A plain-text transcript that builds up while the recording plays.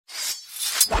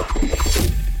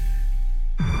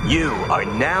You are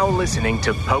now listening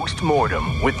to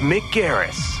Postmortem with Mick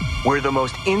Garris, where the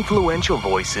most influential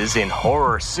voices in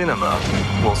horror cinema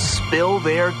will spill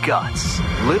their guts,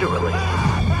 literally,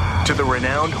 to the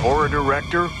renowned horror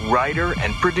director, writer,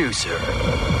 and producer.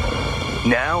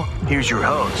 Now, here's your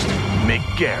host, Mick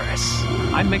Garris.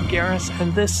 I'm Mick Garris,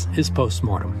 and this is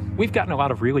Postmortem. We've gotten a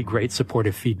lot of really great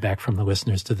supportive feedback from the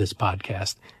listeners to this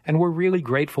podcast, and we're really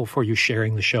grateful for you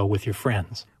sharing the show with your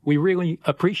friends. We really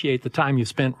appreciate the time you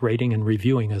spent rating and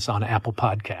reviewing us on Apple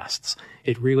Podcasts.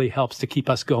 It really helps to keep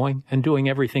us going and doing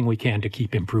everything we can to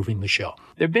keep improving the show.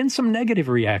 There have been some negative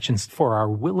reactions for our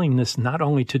willingness not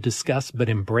only to discuss but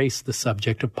embrace the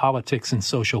subject of politics and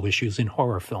social issues in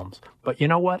horror films. But you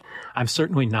know what? I'm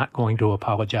certainly not going to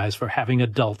apologize for having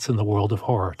adults in the world of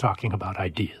horror talking about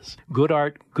ideas. Good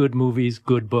art, good movies,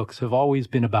 good books have always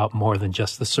been about more than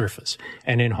just the surface.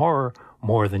 And in horror,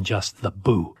 more than just the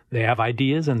boo. They have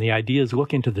ideas, and the ideas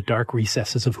look into the dark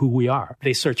recesses of who we are.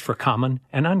 They search for common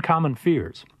and uncommon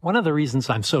fears. One of the reasons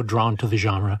I'm so drawn to the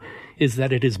genre is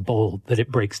that it is bold, that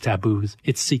it breaks taboos,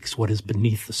 it seeks what is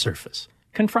beneath the surface.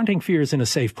 Confronting fears in a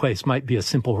safe place might be a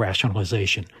simple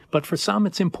rationalization, but for some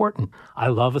it's important. I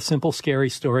love a simple, scary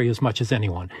story as much as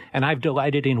anyone, and I've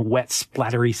delighted in wet,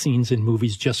 splattery scenes in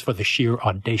movies just for the sheer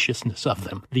audaciousness of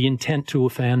them, the intent to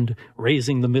offend,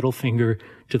 raising the middle finger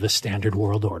to the standard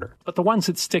world order. But the ones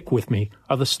that stick with me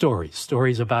are the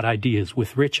stories about ideas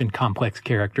with rich and complex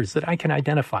characters that I can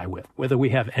identify with, whether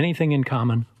we have anything in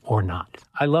common or not.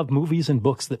 I love movies and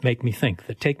books that make me think,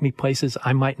 that take me places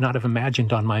I might not have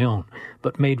imagined on my own,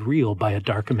 but made real by a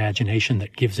dark imagination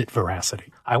that gives it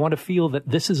veracity. I want to feel that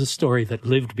this is a story that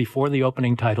lived before the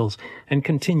opening titles and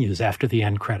continues after the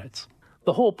end credits.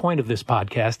 The whole point of this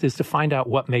podcast is to find out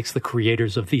what makes the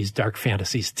creators of these dark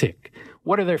fantasies tick.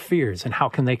 What are their fears, and how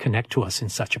can they connect to us in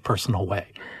such a personal way?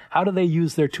 How do they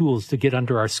use their tools to get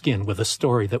under our skin with a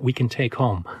story that we can take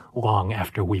home long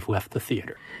after we've left the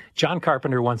theater? John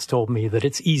Carpenter once told me that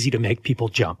it's easy to make people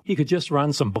jump. He could just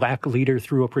run some black leader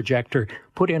through a projector,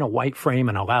 put in a white frame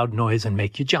and a loud noise, and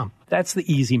make you jump. That's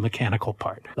the easy mechanical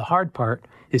part. The hard part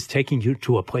is taking you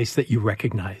to a place that you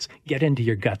recognize, get into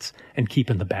your guts, and keep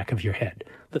in the back of your head.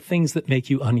 The things that make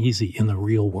you uneasy in the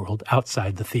real world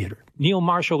outside the theater. Neil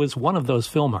Marshall is one of those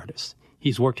film artists.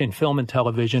 He's worked in film and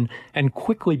television and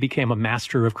quickly became a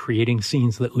master of creating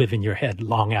scenes that live in your head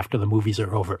long after the movies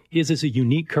are over. His is a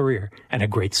unique career and a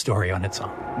great story on its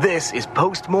own. This is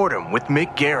Postmortem with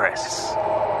Mick Garris.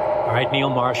 All right, Neil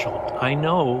Marshall, I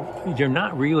know you're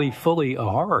not really fully a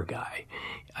horror guy.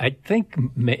 I think,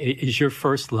 is your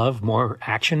first love more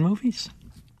action movies?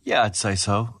 Yeah, I'd say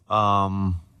so.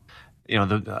 I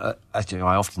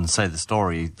often say the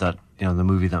story that, the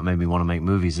movie that made me want to make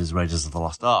movies is Raiders of the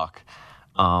Lost Ark.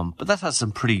 But that has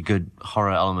some pretty good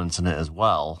horror elements in it as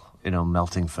well.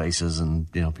 Melting faces and,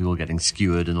 people getting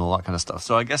skewered and all that kind of stuff.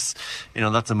 So I guess,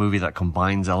 that's a movie that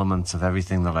combines elements of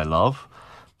everything that I love.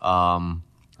 And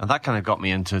that kind of got me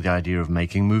into the idea of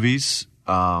making movies.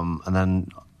 And then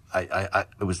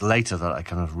it was later that I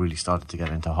kind of really started to get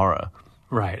into horror.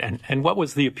 Right. And what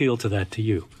was the appeal to that to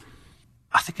you?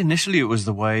 I think initially it was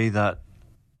the way that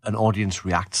an audience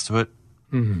reacts to it.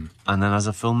 Mm-hmm. And then as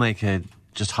a filmmaker,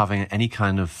 just having any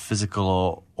kind of physical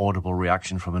or audible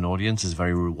reaction from an audience is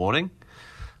very rewarding.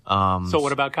 So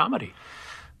what about comedy?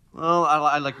 Well,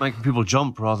 I like making people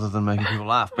jump rather than making people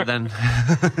laugh. But then,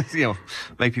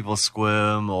 make people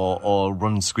squirm or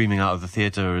run screaming out of the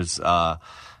theater is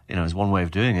one way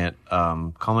of doing it.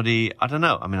 Comedy, I don't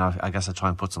know. I mean, I guess I try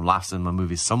and put some laughs in my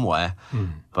movies somewhere,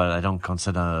 but I don't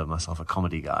consider myself a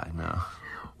comedy guy, no.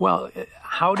 Well,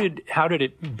 how did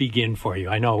it begin for you?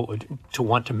 I know to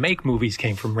want to make movies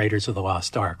came from Raiders of the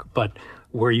Lost Ark, but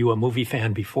were you a movie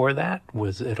fan before that?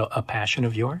 Was it a passion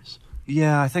of yours?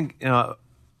 Yeah, I think,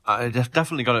 I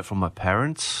definitely got it from my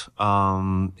parents.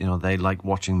 They like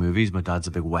watching movies. My dad's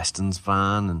a big Westerns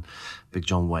fan and big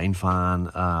John Wayne fan.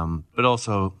 But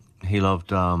also he loved,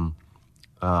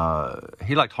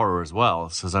 he liked horror as well.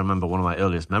 So I remember one of my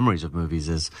earliest memories of movies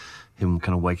is him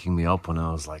kind of waking me up when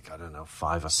I was like,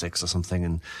 5 or 6 or something,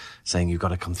 and saying, you've got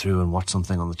to come through and watch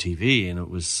something on the TV. And it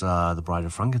was The Bride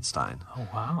of Frankenstein. Oh,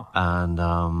 wow. And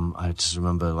I just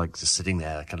remember just sitting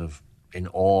there kind of in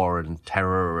awe and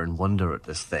terror and wonder at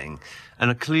this thing.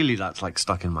 And clearly that's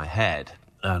stuck in my head.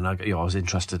 And I was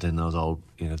interested in those old,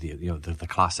 the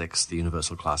classics, the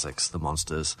Universal classics, the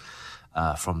monsters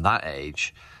from that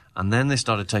age. And then they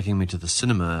started taking me to the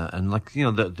cinema, and like, you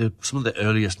know, some of the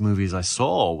earliest movies I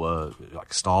saw were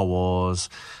like Star Wars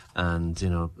and, you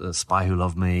know, The Spy Who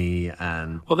Loved Me,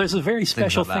 and Well, there's a very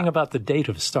special like thing that. about the date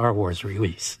of Star Wars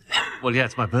release. Well, yeah,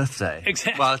 it's my birthday.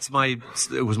 Exactly. Well,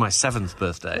 it was my 7th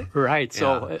birthday. Right.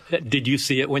 So did you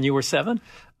see it when you were 7?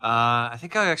 I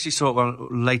think I actually saw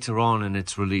it later on in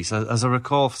its release. As I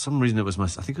recall, for some reason, it was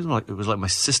like my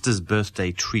sister's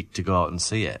birthday treat to go out and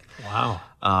see it. Wow.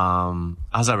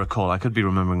 As I recall, I could be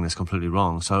remembering this completely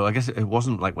wrong. So I guess it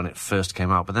wasn't like when it first came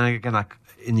out. But then again, like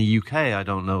in the UK, I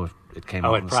don't know if it came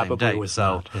out on the same probably day. was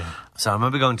so, not, yeah. so I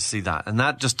remember going to see that, and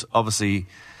that just obviously,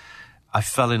 I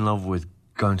fell in love with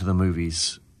going to the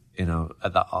movies. You know,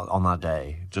 on that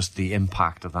day, just the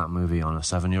impact of that movie on a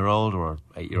 7-year-old or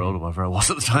 8-year-old or whatever it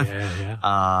was at the time.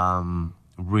 Yeah.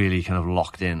 Really kind of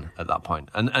locked in at that point.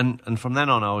 And from then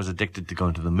on, I was addicted to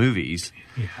going to the movies.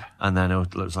 Yeah. And then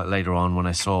it was like later on when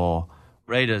I saw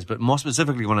Raiders, but more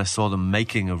specifically when I saw the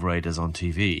making of Raiders on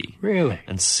TV. Really?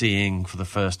 And seeing for the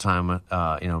first time,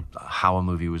 you know, how a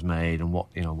movie was made and what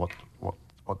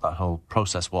that whole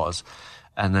process was.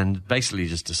 And then basically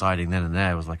just deciding then and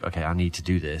there was like, okay, I need to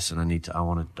do this, and I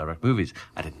want to direct movies.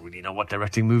 I didn't really know what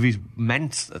directing movies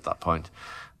meant at that point,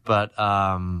 but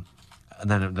and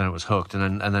then it was hooked,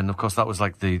 and then of course that was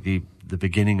like the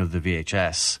beginning of the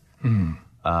VHS,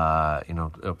 you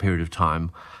know, a period of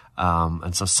time,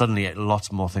 and so suddenly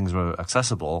lots more things were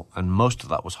accessible, and most of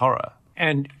that was horror.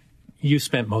 And you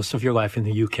spent most of your life in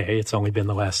the UK. It's only been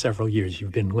the last several years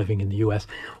you've been living in the US.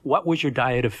 What was your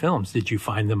diet of films? Did you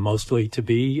find them mostly to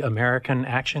be American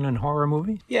action and horror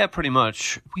movies? Yeah, pretty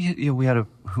much. We had a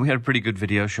pretty good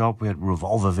video shop. We had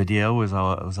Revolver Video was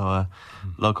our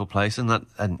local place, and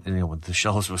you know, the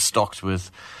shelves were stocked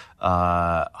with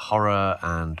horror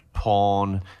and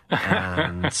porn,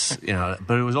 and you know,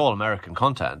 but it was all American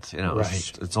content. You know,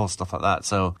 it's all stuff like that.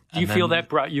 So, do you feel that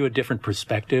brought you a different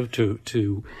perspective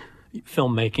to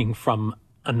filmmaking from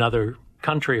another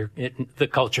country? The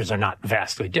cultures are not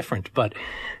vastly different, but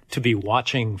to be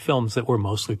watching films that were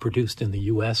mostly produced in the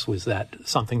U.S., was that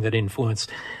something that influenced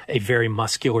a very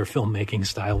muscular filmmaking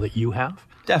style that you have?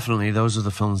 Definitely, those are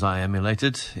the films I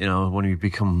emulated. You know, when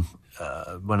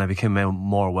I became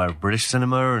more aware of British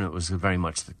cinema, and it was very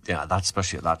much, that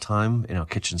especially at that time, you know,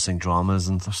 kitchen sink dramas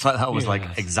and stuff like that was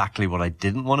like exactly what I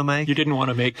didn't want to make. You didn't want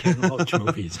to make Ken Loach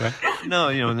movies, right? No,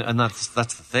 you know, and that's the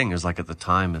thing, is like at the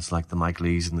time, it's like the Mike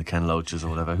Lees and the Ken Loaches or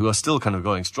whatever, who are still kind of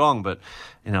going strong, but,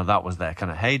 you know, that was their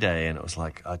kind of heyday, and it was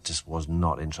like, I just was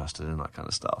not interested in that kind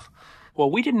of stuff. Well,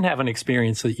 we didn't have an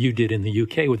experience that you did in the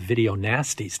UK with Video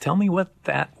Nasties. Tell me what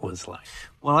that was like.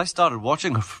 Well, I started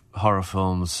watching horror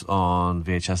films on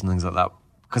VHS and things like that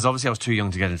because obviously I was too young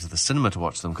to get into the cinema to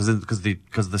watch them, because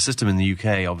the system in the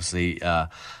UK, obviously,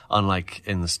 unlike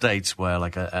in the States where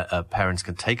like a parents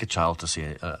can take a child to see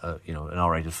you know, an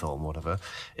R-rated film or whatever.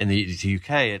 In the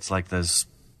UK, it's like there's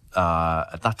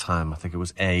at that time I think it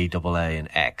was A, AA, and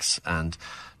X, and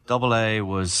AA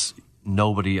was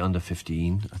nobody under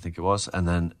 15, I think it was, and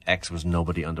then X was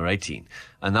nobody under 18,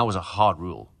 and that was a hard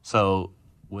rule. So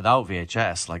without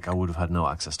VHS, like, I would have had no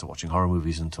access to watching horror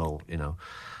movies until, you know,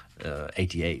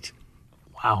 88.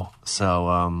 Wow.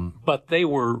 So, but they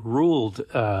were ruled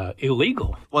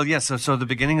illegal. Well, yeah. So the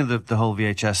beginning of the whole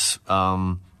VHS,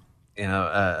 you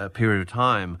know, a period of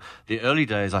time. The early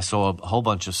days, I saw a whole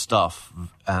bunch of stuff,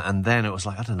 and then it was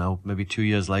like, I don't know, maybe 2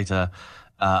 years later,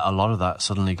 a lot of that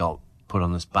suddenly got put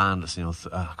on this ban. You know,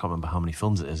 I can't remember how many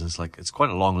films it is. It's quite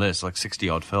a long list, like 60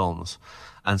 odd films,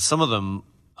 and some of them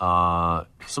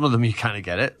you kind of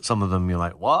get it. Some of them you're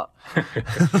like, what?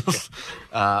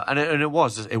 And it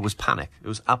was panic. It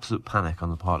was absolute panic on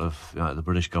the part of the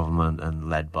British government, and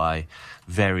led by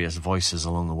various voices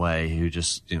along the way who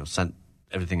just, you know, sent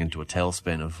everything into a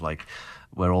tailspin of like,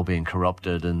 we're all being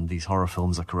corrupted and these horror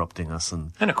films are corrupting us.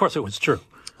 And of course it was true.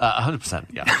 100%.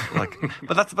 Yeah. Like,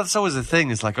 but that's always the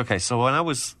thing, is like, okay, so when I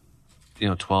was,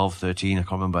 12, 13, I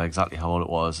can't remember exactly how old it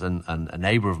was, and a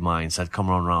neighbor of mine said, come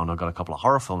on round, I've got a couple of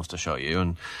horror films to show you.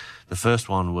 And the first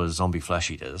one was Zombie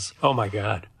Flesh Eaters. Oh my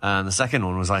God. And the second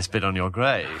one was I Spit on Your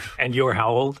Grave. And you're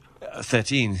how old?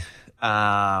 13.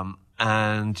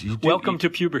 And you do, welcome to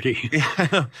puberty.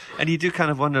 Yeah, and you do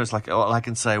kind of wonder, it's like, I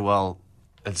can say, well,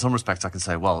 in some respects I can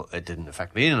say, well, it didn't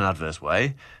affect me in an adverse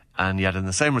way. And yet in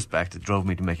the same respect, it drove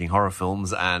me to making horror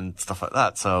films and stuff like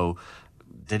that. So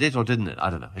did it or didn't it? I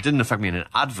don't know. It didn't affect me in an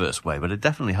adverse way, but it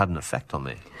definitely had an effect on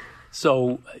me.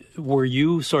 So were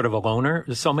you sort of a loner?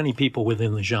 So many people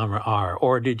within the genre are.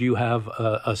 Or did you have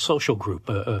a social group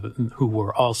who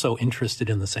were also interested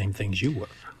in the same things you were?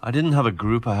 I didn't have a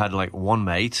group. I had like one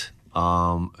mate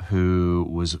who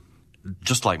was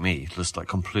just like me, just like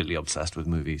completely obsessed with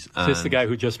movies. Is this the guy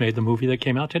who just made the movie that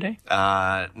came out today?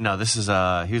 No, this is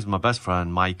he was my best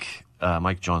friend, Mike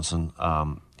Johnson.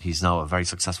 He's now a very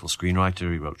successful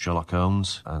screenwriter. He wrote Sherlock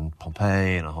Holmes and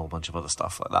Pompeii and a whole bunch of other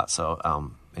stuff like that. So,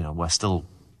 we're still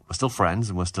friends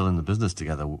and we're still in the business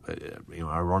together,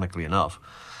 ironically enough,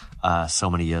 so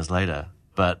many years later.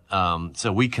 But,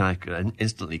 so we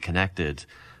instantly connected,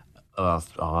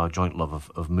 our joint love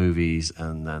of movies.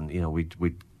 And then,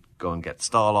 we'd go and get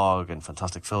Starlog and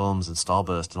Fantastic Films and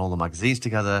Starburst and all the magazines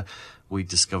together. We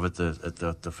discovered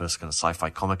the first kind of sci-fi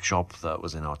comic shop that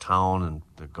was in our town, and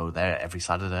we'd go there every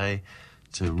Saturday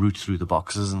to root through the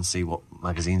boxes and see what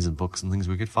magazines and books and things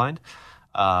we could find,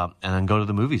 and then go to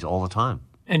the movies all the time.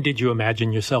 And did you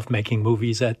imagine yourself making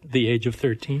movies at the age of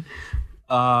 13?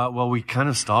 Well, we kind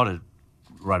of started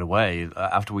right away.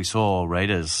 After we saw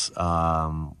Raiders,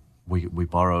 we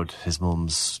borrowed his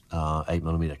mum's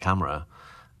 8mm camera.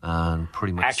 And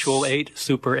pretty much actual 8,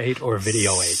 Super 8, or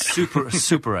video 8? Super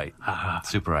 8,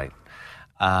 Super 8.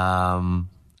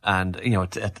 And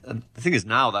the thing is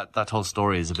now that whole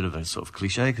story is a bit of a sort of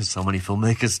cliche because so many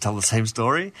filmmakers tell the same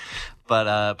story,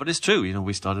 but it's true.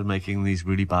 We started making these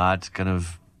really bad kind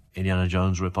of Indiana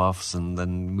Jones ripoffs, and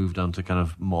then moved on to kind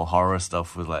of more horror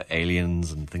stuff with like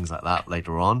aliens and things like that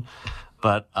later on.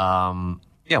 But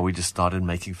we just started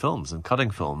making films and cutting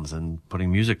films and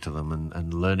putting music to them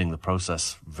and learning the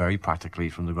process very practically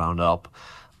from the ground up,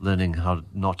 learning how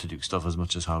not to do stuff as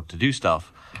much as how to do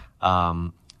stuff.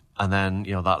 And then,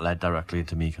 that led directly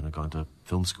into me kind of going to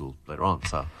film school later on.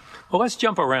 So, well, let's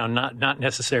jump around, not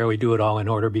necessarily do it all in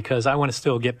order, because I want to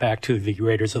still get back to the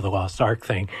Raiders of the Lost Ark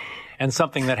thing and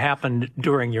something that happened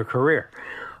during your career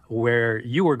where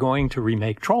you were going to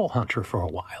remake Troll Hunter for a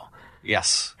while.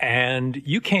 Yes. And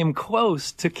you came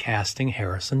close to casting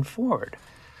Harrison Ford.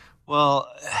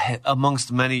 Well,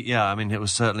 amongst many, it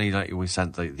was certainly like we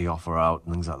sent the offer out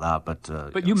and things like that, but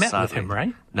you met sadly, with him,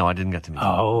 right? No, I didn't get to meet him.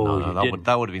 Oh, no,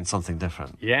 that would have been something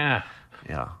different. Yeah.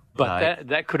 Yeah. But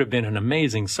that could have been an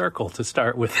amazing circle to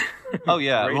start with. Oh,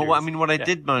 yeah. Raiders. Well, what I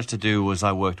did manage to do was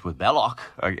I worked with Belloc.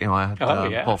 I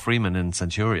had Paul Freeman in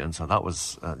Centurion, so that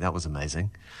was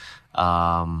amazing.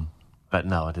 But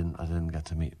no, I didn't get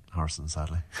to meet Harrison,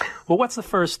 sadly. Well, what's the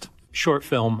first short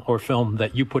film or film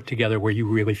that you put together where you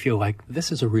really feel like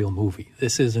this is a real movie?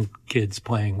 This isn't kids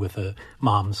playing with a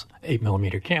mom's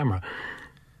 8mm camera.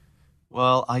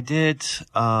 Well, I did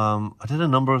a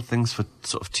number of things for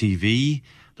sort of TV,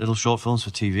 little short films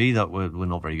for TV that were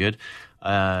not very good.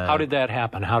 How did that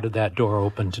happen? How did that door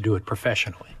open to do it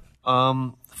professionally?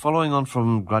 Following on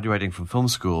from graduating from film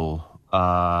school,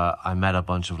 I met a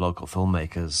bunch of local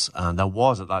filmmakers, and there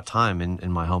was at that time in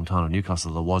my hometown of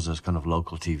Newcastle, there was this kind of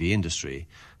local TV industry.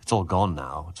 It's all gone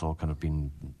now. It's all kind of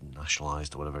been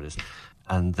nationalized or whatever it is.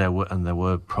 And there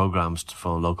were programs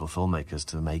for local filmmakers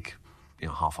to make,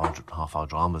 half hour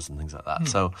dramas and things like that.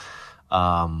 So,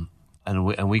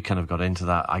 and we kind of got into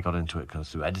that. I got into it kind of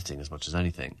through editing as much as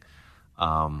anything,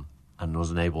 and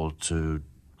was able to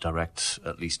direct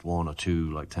at least one or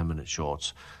two like 10-minute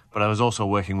shorts. But I was also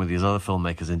working with these other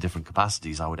filmmakers in different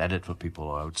capacities. I would edit for people,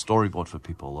 or I would storyboard for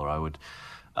people, or I would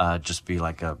just be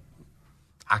like a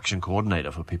action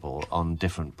coordinator for people on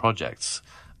different projects.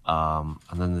 And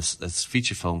then this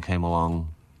feature film came along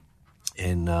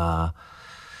in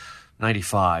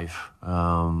 95,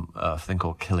 a thing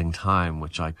called Killing Time,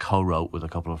 which I co-wrote with a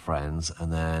couple of friends,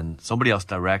 and then somebody else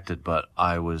directed, but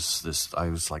I was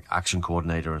like action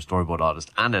coordinator and storyboard artist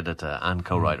and editor and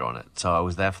co-writer on it. So I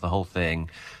was there for the whole thing,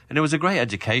 and it was a great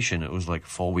education. It was like a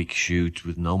 4-week shoot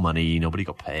with no money, nobody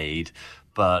got paid,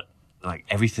 but like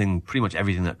pretty much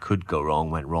everything that could go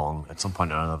wrong went wrong at some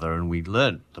point or another, and we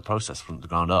learned the process from the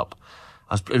ground up.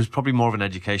 It was probably more of an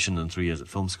education than 3 years at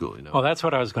film school, Well, that's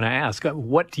what I was going to ask.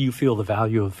 What do you feel the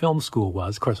value of film school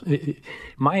was? Of course,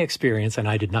 my experience, and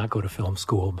I did not go to film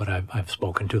school, but I've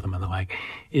spoken to them and the like,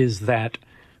 is that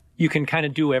you can kind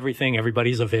of do everything.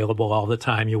 Everybody's available all the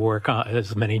time. You work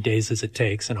as many days as it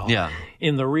takes and all. Yeah.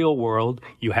 In the real world,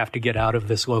 you have to get out of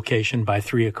this location by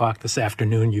 3:00 this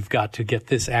afternoon. You've got to get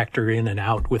this actor in and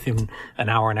out within an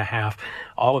hour and a half,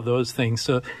 all of those things.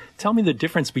 So tell me the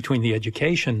difference between the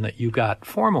education that you got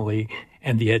formally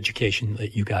and the education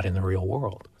that you got in the real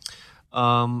world.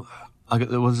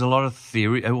 There was a lot of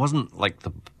theory. It wasn't like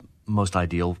the most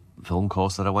ideal film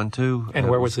course that I went to. And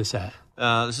where was this at?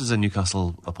 This is in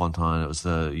Newcastle upon Tyne. It was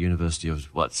the University of,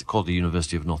 it's called the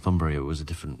University of Northumbria. It was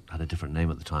had a different name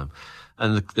at the time.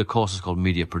 And the course is called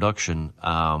Media Production.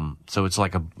 So it's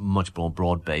like a much more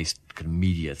broad-based kind of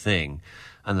media thing.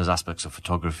 And there's aspects of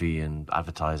photography and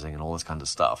advertising and all this kind of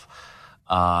stuff.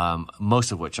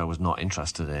 most of which I was not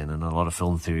interested in, and a lot of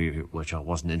film theory which I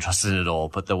wasn't interested in at all.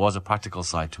 But there was a practical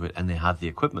side to it, and they had the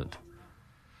equipment.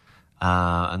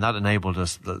 And that enabled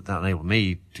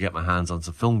me to get my hands on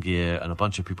some film gear and a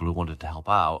bunch of people who wanted to help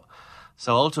out.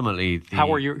 So ultimately, how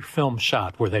were your films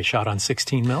shot? Were they shot on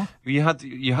 16 mil? You had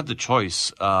the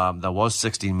choice. There was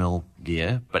 16 mil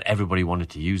gear, but everybody wanted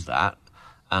to use that,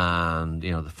 and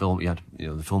the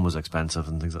film was expensive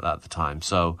and things like that at the time.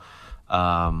 So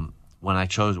when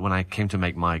I came to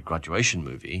make my graduation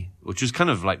movie, which was kind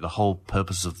of like the whole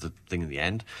purpose of the thing in the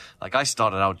end, like I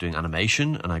started out doing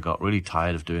animation and I got really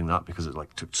tired of doing that because it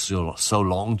like took so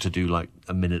long to do like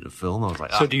a minute of film. I was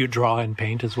like, So do you draw and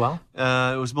paint as well?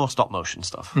 It was more stop motion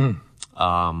stuff.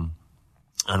 And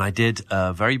I did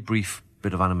a very brief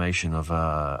bit of animation of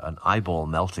an eyeball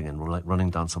melting and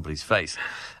running down somebody's face.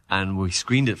 And we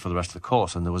screened it for the rest of the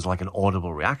course, and there was like an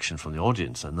audible reaction from the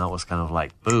audience, and that was kind of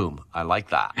like, boom, I like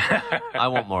that. I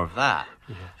want more of that.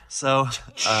 Yeah. So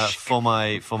for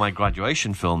my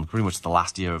graduation film, pretty much the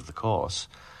last year of the course,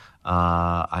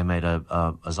 I made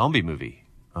a zombie movie,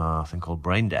 a thing called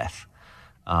Brain Death,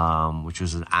 which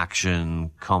was an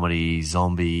action comedy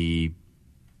zombie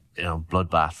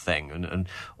bloodbath thing, and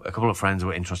a couple of friends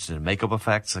were interested in makeup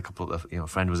effects. A couple of a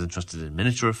friend was interested in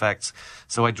miniature effects.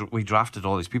 So we drafted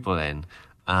all these people in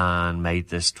and made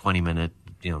this 20-minute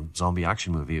zombie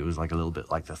action movie. It was like a little bit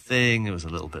like The Thing. It was a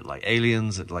little bit like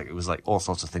Aliens. It was like all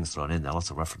sorts of things thrown in there, lots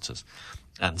of references,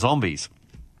 and zombies.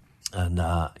 And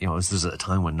this was at a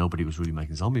time when nobody was really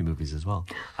making zombie movies as well.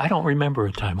 I don't remember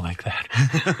a time like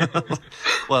that.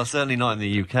 Well, certainly not in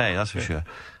the UK, that's for sure.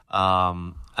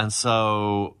 And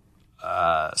so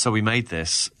we made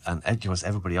this, and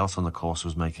everybody else on the course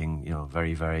was making,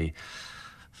 very, very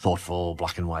thoughtful,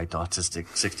 black and white, artistic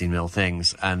 16mm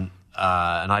things. And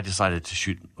I decided to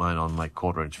shoot mine on like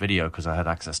 1/4-inch video because I had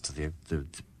access to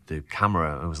the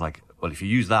camera. It was like, well, if you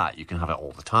use that, you can have it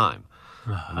all the time.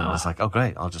 And I was like, oh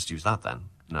great, I'll just use that then.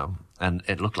 And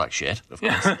it looked like shit, of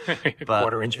course.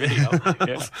 But 1/4-inch video.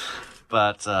 Yeah.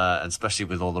 But especially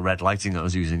with all the red lighting I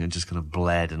was using, it just kind of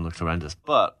bled and looked horrendous.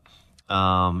 But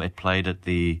it played at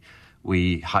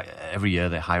every year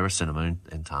they hire a cinema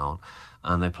in town,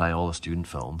 and they play all the student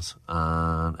films,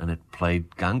 and it played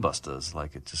gangbusters.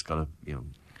 Like it just got a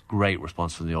great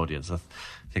response from the audience. I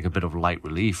think a bit of light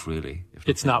relief, really.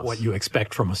 It's not what you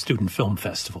expect from a student film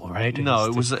festival, right? No,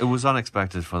 it was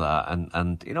unexpected for that,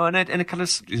 and it kind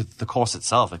of, the course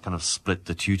itself, it kind of split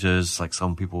the tutors. Like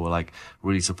some people were like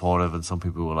really supportive, and some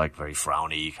people were like very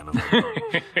frowny, kind of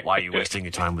like, why are you wasting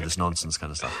your time with this nonsense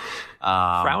kind of stuff.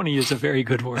 Frowny is a very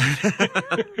good word.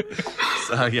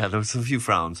 So yeah, there was a few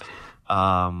frowns.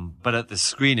 But at the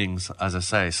screenings, as I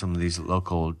say, some of these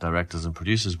local directors and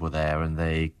producers were there, and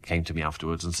they came to me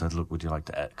afterwards and said, look, would you like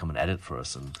to come and edit for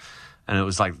us? And it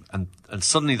was like, and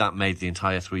suddenly that made the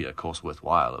entire 3-year course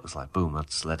worthwhile. It was like, boom,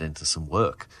 that's led into some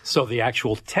work. So the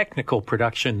actual technical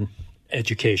production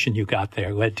education you got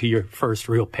there led to your first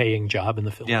real paying job in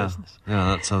the film business.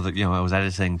 Yeah, so that, I was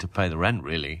editing to pay the rent,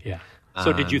 really. Yeah.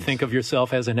 So did you think of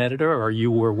yourself as an editor, or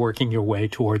you were working your way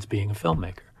towards being a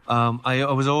filmmaker? I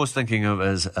was always thinking of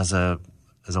it as a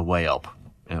way up.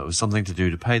 It was something to do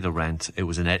to pay the rent.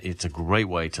 It's a great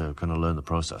way to kind of learn the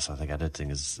process. I think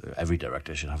editing every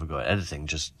director should have a go at editing,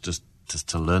 just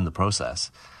to learn the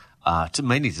process.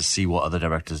 Mainly to see what other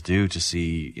directors do, to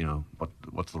see,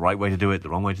 what's the right way to do it, the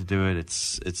wrong way to do it.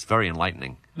 It's very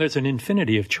enlightening. There's an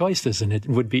infinity of choices, and it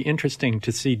would be interesting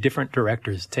to see different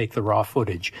directors take the raw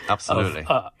footage Absolutely.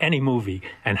 of any movie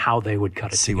and how they would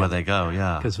cut it see together. Where they go,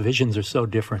 yeah. Because visions are so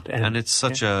different. And it's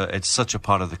such a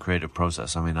part of the creative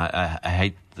process. I mean, I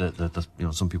hate that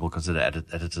some people consider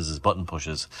editors as button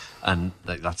pushers, and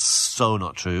that's so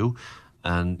not true.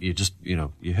 And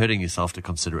you're hurting yourself to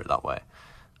consider it that way.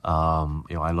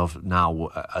 I love now,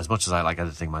 as much as I like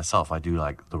editing myself, I do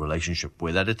like the relationship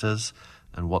with editors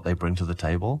and what they bring to the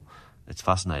table. It's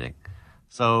fascinating.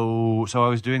 So I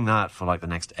was doing that for like the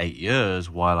next 8 years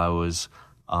while I was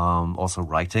also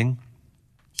writing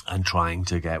and trying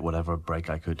to get whatever break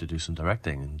I could to do some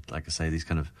directing. And like I say, these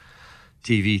kind of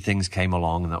TV things came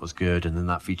along, and that was good. And then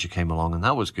that feature came along, and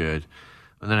that was good.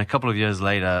 And then a couple of years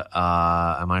later,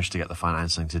 I managed to get the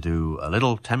financing to do a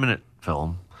little 10-minute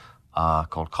film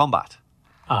called Combat.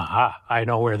 Aha, I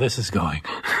know where this is going.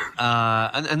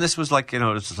 And this was like,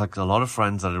 it's like a lot of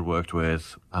friends that I had worked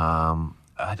with.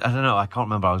 I don't know, I can't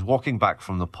remember. I was walking back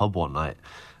from the pub one night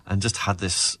and just had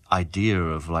this idea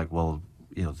of like, well,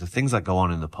 the things that go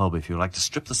on in the pub, if you like to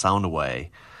strip the sound away,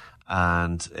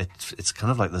 and it's kind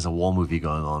of like there's a war movie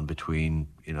going on between,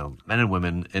 men and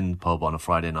women in the pub on a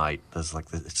Friday night.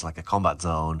 It's like a combat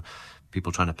zone.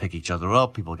 people trying to pick each other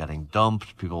up, people getting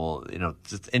dumped, people,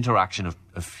 just interaction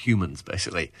of humans,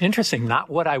 basically. Interesting. Not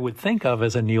what I would think of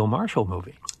as a Neil Marshall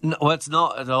movie. No, well, it's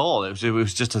not at all. It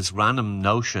was just this random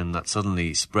notion that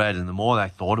suddenly spread, and the more I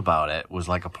thought about it, was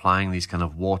like applying these kind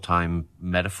of wartime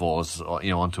metaphors,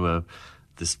 onto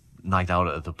this night out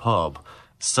at the pub.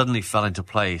 Suddenly fell into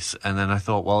place, and then I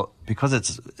thought, well, because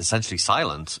it's essentially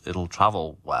silent, it'll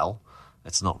travel well.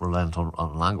 It's not reliant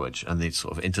on language, and the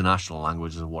sort of international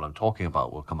languages of what I'm talking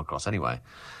about will come across anyway.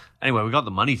 Anyway, we got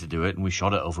the money to do it, and we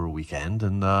shot it over a weekend,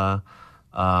 and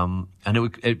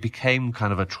it became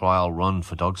kind of a trial run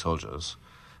for Dog Soldiers,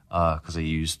 because they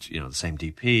used, the same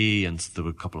DP, and there were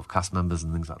a couple of cast members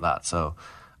and things like that. So,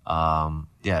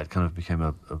 it kind of became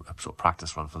a sort of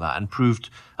practice run for that, and proved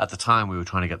at the time we were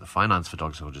trying to get the finance for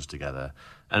Dog Soldiers together.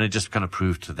 And it just kind of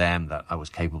proved to them that I was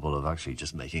capable of actually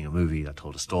just making a movie that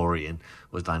told a story and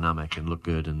was dynamic and looked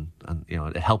good. And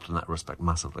it helped in that respect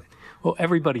massively. Well,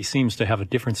 everybody seems to have a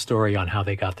different story on how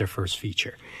they got their first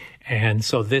feature. And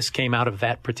so this came out of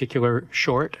that particular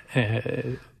short.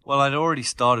 Well, I'd already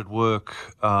started work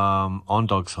on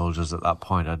Dog Soldiers at that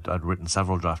point. I'd written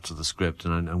several drafts of the script,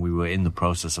 and we were in the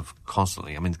process of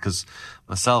constantly. I mean, because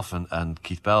myself and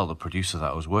Keith Bell, the producer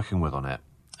that I was working with on it,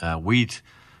 we'd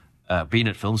been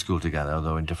at film school together,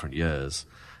 although in different years.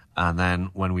 And then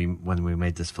when we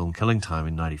made this film Killing Time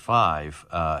in '95,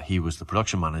 he was the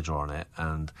production manager on it,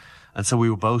 and so we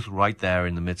were both right there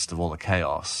in the midst of all the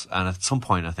chaos. And at some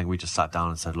point, I think we just sat down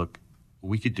and said, look,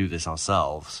 we could do this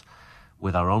ourselves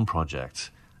with our own project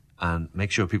and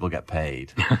make sure people get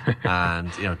paid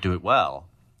and, do it well.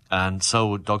 And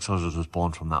so Dog Soldiers was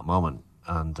born from that moment.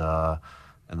 And that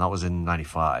was in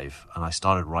 '95. And I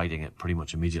started writing it pretty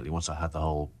much immediately once I had the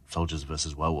whole Soldiers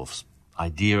versus Werewolves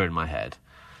idea in my head.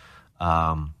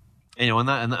 And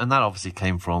that obviously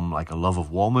came from like a love of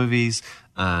war movies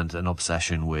and an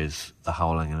obsession with The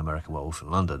Howling and American Werewolf in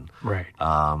London. Right.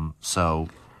 So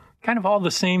kind of all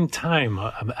the same time,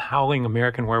 Howling,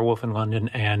 American Werewolf in London,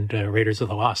 and Raiders of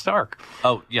the Lost Ark.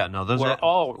 Oh, yeah, no, those were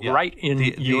all right in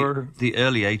the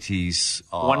early 80s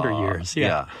wonder years.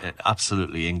 Yeah,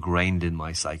 absolutely ingrained in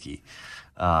my psyche.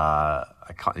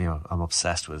 I'm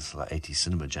obsessed with 80s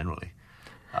cinema generally.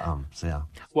 So yeah.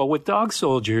 Well, with Dog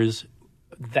Soldiers,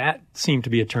 that seemed to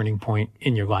be a turning point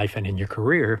in your life and in your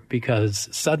career, because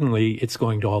suddenly it's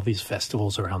going to all these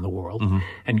festivals around the world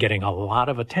and getting a lot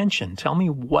of attention. Tell me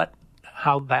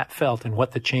how that felt and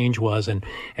what the change was, and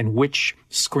which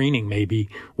screening maybe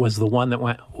was the one that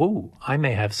went, oh, I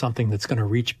may have something that's going to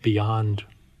reach beyond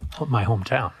my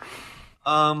hometown.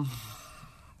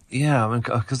 Yeah, I mean,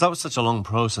 because that was such a long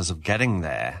process of getting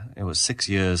there. It was 6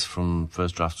 years from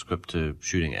first draft script to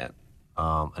shooting it.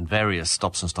 And various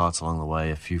stops and starts along the way,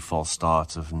 a few false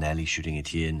starts of nearly shooting it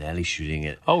here, nearly shooting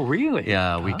it. Oh, really?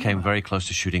 Yeah, we came very close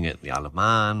to shooting it at the Isle of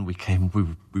Man. We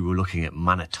were looking at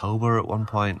Manitoba at one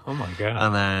point. Oh my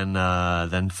God.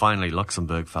 And then finally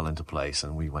Luxembourg fell into place,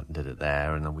 and we went and did it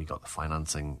there, and then we got the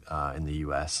financing in the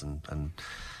US, and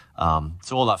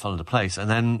so all that fell into place.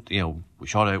 And then, we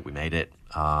shot it, we made it.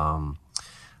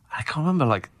 I can't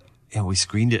remember, we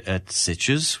screened it at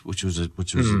Sitges, which was a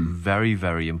very,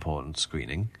 very important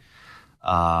screening.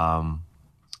 And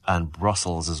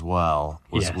Brussels as well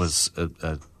was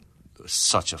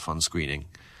such a fun screening.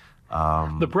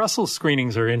 The Brussels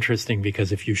screenings are interesting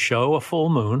because if you show a full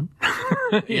moon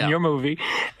in your movie,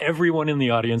 everyone in the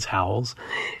audience howls.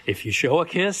 If you show a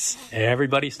kiss,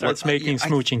 everybody starts making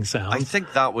smooching sounds. I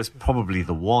think that was probably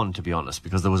the one, to be honest,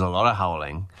 because there was a lot of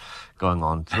howling going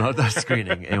on throughout that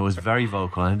screening. It was very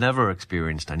vocal. I'd never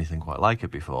experienced anything quite like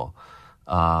it before.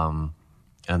 So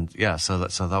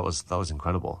that was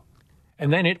incredible.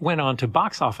 And then it went on to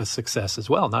box office success as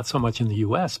well, not so much in the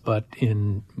US, but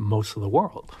in most of the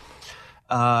world.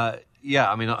 I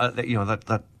mean,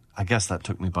 that I guess that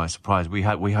took me by surprise. We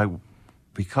had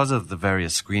because of the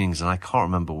various screenings, and I can't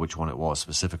remember which one it was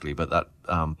specifically, but that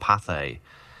Pathé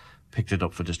picked it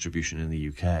up for distribution in the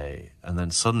UK, and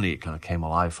then suddenly it kind of came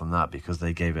alive from that because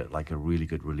they gave it like a really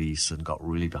good release and got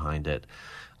really behind it,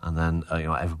 and then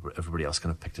everybody else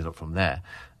kind of picked it up from there.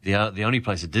 The only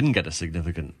place it didn't get a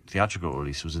significant theatrical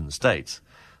release was in the States,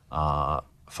 for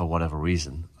whatever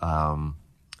reason.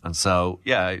 And so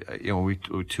we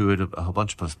toured a whole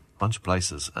bunch of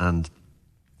places, and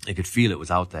you could feel it was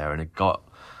out there, and it got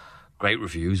great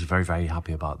reviews. Very, very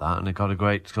happy about that, and it got a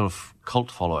great sort of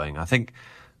cult following. I think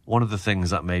one of the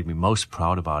things that made me most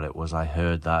proud about it was I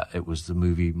heard that it was the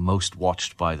movie most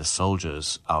watched by the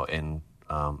soldiers out in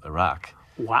Iraq.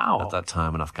 Wow. At that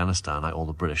time in Afghanistan, all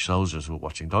the British soldiers were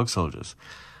watching Dog Soldiers.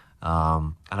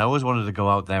 And I always wanted to go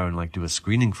out there and like do a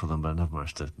screening for them, but I never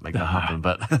managed to make that happen.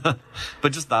 But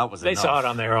but just that was They enough. saw it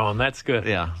on their own. That's good.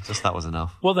 Yeah, just that was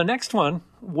enough. Well, the next one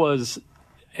was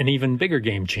an even bigger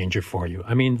game changer for you.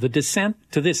 I mean, The Descent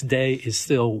to this day is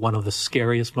still one of the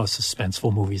scariest, most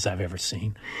suspenseful movies I've ever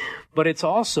seen. But it's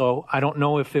also, I don't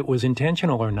know if it was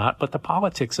intentional or not, but the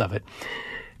politics of it.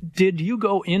 Did you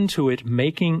go into it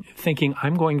thinking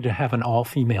I'm going to have an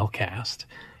all-female cast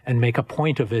and make a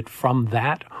point of it from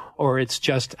that, or it's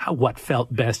just what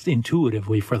felt best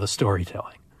intuitively for the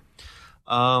storytelling?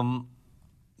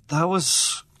 That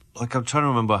was like, I'm trying to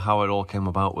remember how it all came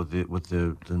about with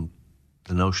the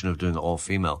notion of doing it all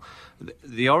female.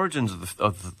 The origins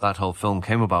of that whole film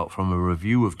came about from a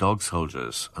review of Dog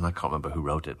Soldiers, and I can't remember who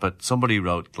wrote it, but somebody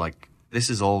wrote like, this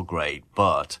is all great,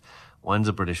 but when's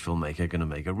a British filmmaker going to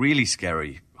make a really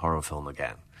scary horror film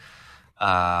again?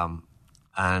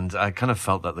 And I kind of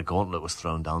felt that the gauntlet was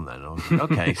thrown down then. I was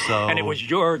like, okay, so And it was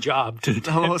your job to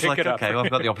I was pick like, it up. okay, well,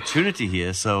 I've got the opportunity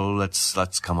here, so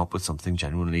let's come up with something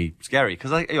genuinely scary.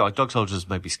 Because Dog Soldiers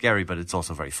may be scary, but it's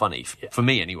also very funny for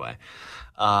me anyway.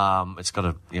 It's got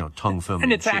a tongue firm,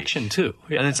 And it's action too.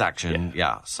 Yeah. And it's action,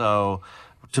 yeah. So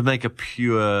to make a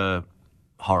pure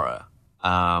horror,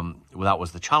 that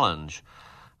was the challenge.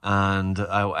 And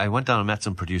I went down and met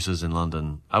some producers in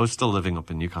London. I was still living up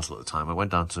in Newcastle at the time. I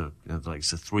went down to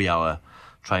it's a 3-hour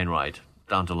train ride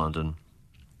down to London.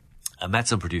 I met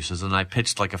some producers and I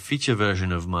pitched like a feature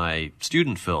version of my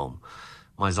student film,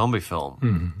 my zombie film.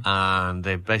 Mm-hmm. And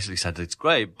they basically said, it's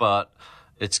great, but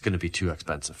it's going to be too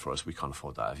expensive for us. We can't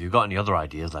afford that. If you've got any other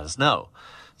ideas, let us know.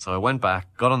 So I went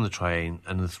back, got on the train,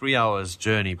 and in the 3 hours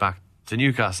journey back to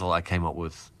Newcastle, I came up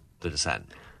with The Descent,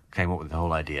 came up with the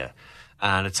whole idea.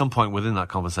 And at some point within that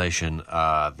conversation,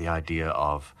 the idea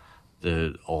of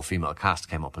the all-female cast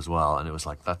came up as well. And it was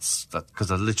like, that's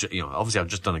because I literally, obviously I've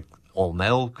just done an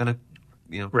all-male kind of,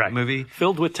 movie.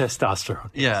 Filled with testosterone.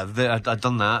 Yeah, I've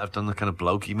done that. I've done the kind of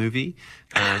blokey movie.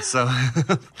 So,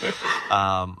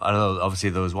 I don't know, obviously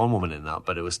there was one woman in that,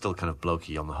 but it was still kind of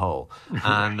blokey on the whole.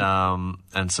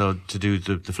 And so to do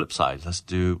the flip side,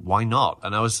 why not?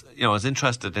 And I was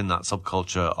interested in that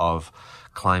subculture of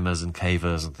climbers and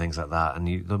cavers and things like that.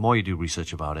 And the more you do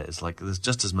research about it, it's like there's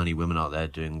just as many women out there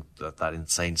doing that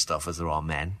insane stuff as there are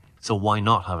men. So why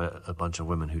not have a bunch of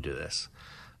women who do this?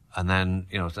 And then,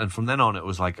 and from then on, it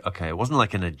was like, okay, it wasn't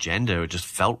like an agenda. It just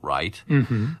felt right.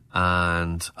 Mm-hmm.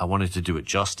 And I wanted to do it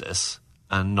justice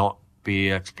and not be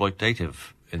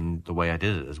exploitative in the way I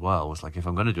did it as well. It was like, if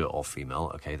I'm going to do it all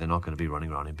female, okay, they're not going to be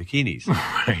running around in bikinis.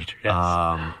 Right.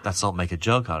 Yes. Let's not make a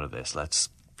joke out of this. Let's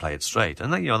play it straight.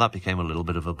 And then, that became a little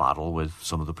bit of a battle with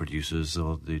some of the producers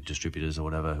or the distributors or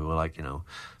whatever who were like,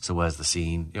 so where's the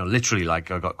scene? Literally, like,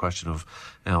 I got a question of,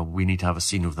 we need to have a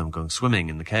scene of them going swimming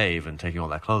in the cave and taking all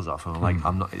their clothes off. And I'm like,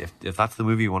 I'm not, if that's the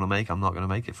movie you want to make, I'm not going to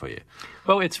make it for you.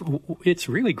 Well, it's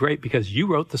really great because you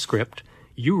wrote the script.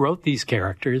 You wrote these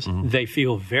characters. Mm-hmm. They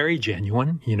feel very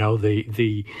genuine.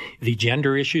 The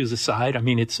gender issues aside, I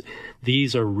mean,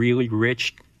 these are really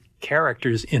rich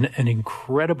characters in an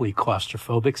incredibly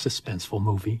claustrophobic, suspenseful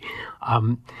movie.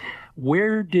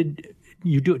 Where did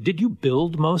you do it? Did you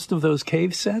build most of those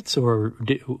cave sets, or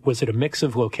was it a mix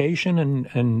of location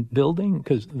and building?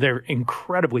 Because they're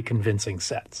incredibly convincing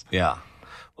sets. Yeah.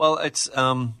 Well, it's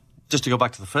just to go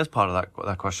back to the first part of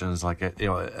that question is like,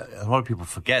 a lot of people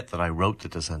forget that I wrote The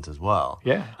Descent as well.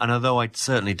 Yeah. And although I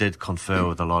certainly did confer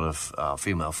with a lot of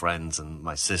female friends and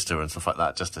my sister and stuff like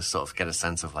that, just to sort of get a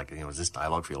sense of like, does this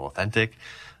dialogue feel authentic?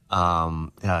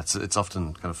 It's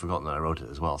often kind of forgotten that I wrote it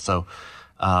as well. So,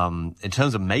 in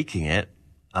terms of making it,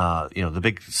 the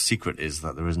big secret is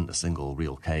that there isn't a single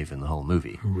real cave in the whole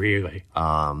movie. Really?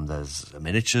 There's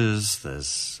miniatures, there's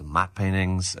some matte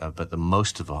paintings, but the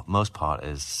most part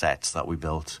is sets that we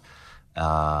built in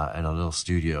a little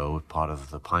studio, part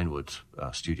of the Pinewood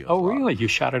studio. Oh, really? You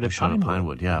shot it at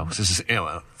Pinewood, yeah. Which is,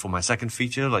 for my second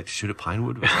feature, like to shoot at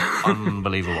Pinewood was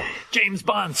unbelievable. James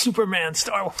Bond, Superman,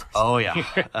 Star Wars. Oh,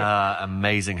 yeah.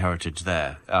 Amazing heritage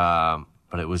there.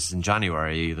 But it was in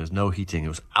January. There's no heating. It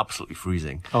was absolutely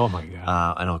freezing. Oh my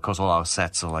God! And of course, all our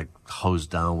sets are like hosed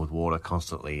down with water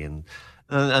constantly. And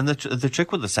the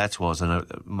trick with the sets was, and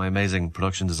my amazing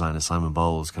production designer Simon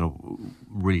Bowles kind of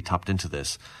really tapped into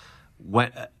this.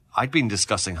 When I'd been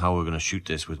discussing how we were going to shoot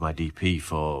this with my DP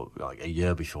for like a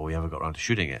year before we ever got around to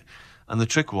shooting it, and the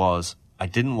trick was, I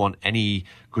didn't want any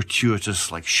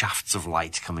gratuitous like shafts of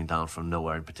light coming down from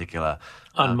nowhere in particular.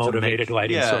 Unmotivated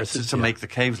lighting sources. To make the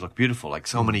caves look beautiful, like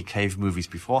so many cave movies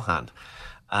beforehand.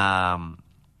 So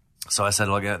I said,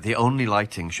 the only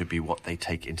lighting should be what they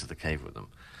take into the cave with them.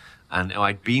 And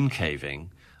I'd been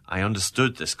caving, I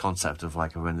understood this concept of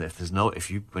like when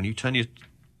you turn your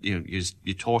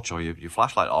torch or your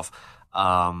flashlight off,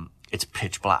 it's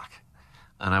pitch black,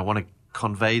 and I want to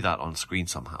convey that on screen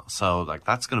somehow. So like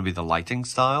that's going to be the lighting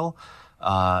style.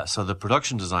 So the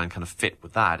production design kind of fit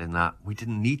with that in that we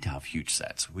didn't need to have huge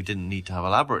sets. We didn't need to have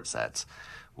elaborate sets.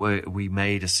 We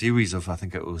made a series of, I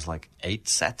think it was like 8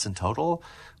 sets in total,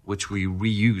 which we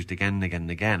reused again and again and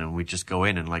again. And we just go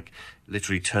in and like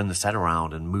literally turn the set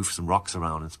around and move some rocks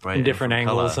around and spray it in different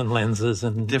angles color. And lenses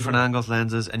and different angles,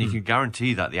 lenses. And you can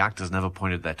guarantee that the actors never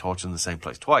pointed their torch in the same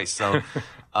place twice. So,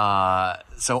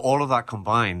 so all of that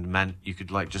combined meant you could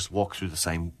like just walk through the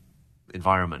same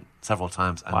environment several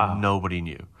times and nobody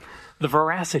knew. The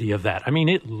veracity of that. I mean,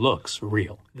 it looks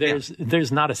real.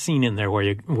 There's not a scene in there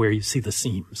where you see the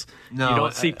seams. No, you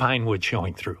don't see pine wood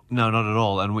showing through. No, not at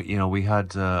all. And we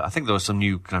had, I think there was some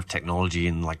new kind of technology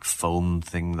in like foam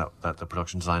thing that the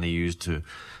production designer used to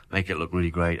make it look really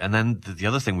great. And then the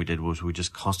other thing we did was we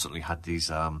just constantly had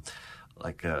these,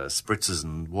 spritzers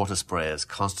and water sprayers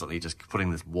constantly just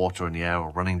putting this water in the air or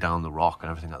running down the rock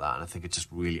and everything like that. And I think it just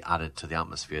really added to the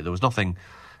atmosphere. There was nothing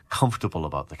comfortable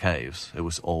about the caves. It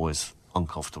was always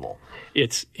uncomfortable.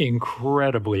 It's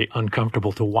incredibly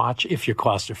uncomfortable to watch if you're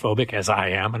claustrophobic, as I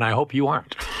am, and I hope you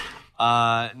aren't.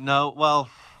 No, well,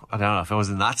 I don't know. If I was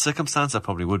in that circumstance, I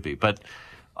probably would be. But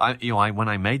when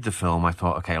I made the film, I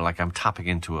thought, okay, like I'm tapping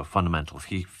into a fundamental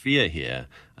fear here,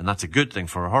 and that's a good thing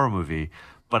for a horror movie.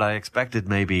 But I expected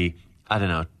maybe, I don't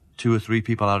know, 2 or 3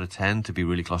 people out of 10 to be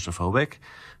really claustrophobic.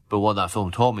 But what that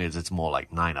film taught me is it's more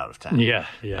like 9 out of 10. Yeah.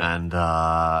 And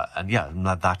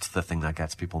that's the thing that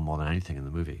gets people more than anything in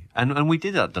the movie. And we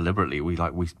did that deliberately.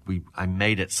 I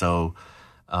made it so,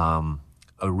 I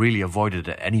really avoided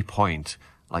at any point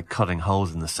like cutting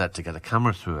holes in the set to get a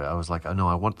camera through it. I was like, oh no,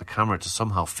 I want the camera to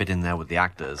somehow fit in there with the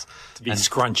actors. To be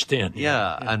scrunched in.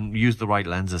 Yeah, and use the right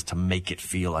lenses to make it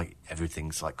feel like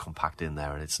everything's like compact in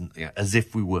there and it's as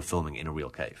if we were filming in a real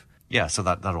cave. Yeah, so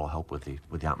that all helped with the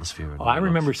atmosphere. Well, I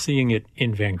remember seeing it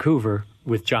in Vancouver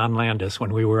with John Landis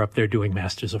when we were up there doing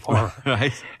Masters of Horror.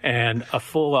 Right. And a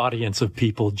full audience of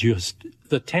people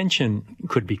the tension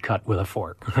could be cut with a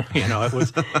fork.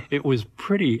 It was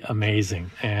pretty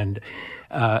amazing. And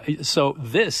so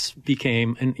this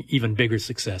became an even bigger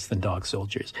success than Dog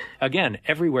Soldiers. Again,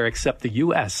 everywhere except the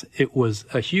U.S., it was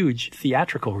a huge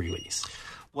theatrical release.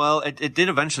 Well, it did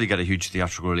eventually get a huge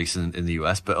theatrical release in the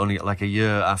US, but only like a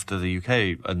year after the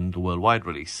UK and the worldwide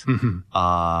release. Mm-hmm.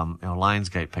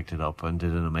 Lionsgate picked it up and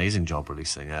did an amazing job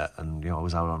releasing it. And, it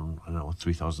was out on,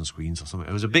 3,000 screens or something.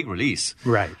 It was a big release.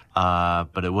 Right.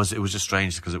 But it was just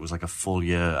strange because it was like a full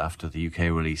year after the UK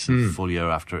release and a full year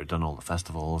after it had done all the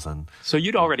festivals. And so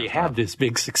you'd already had this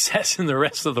big success in the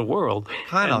rest of the world.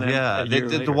 Kind of, yeah.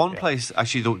 The one place,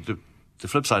 actually, the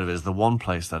flip side of it is the one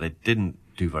place that it didn't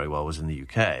do very well was in the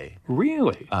UK.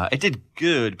 Really? It did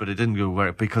good, but it didn't go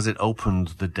very, because it opened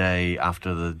the day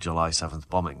after the July 7th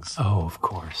bombings. Oh, of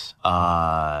course.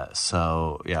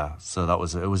 So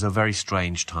it was a very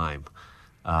strange time.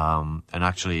 And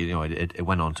actually, it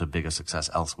went on to bigger success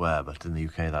elsewhere, but in the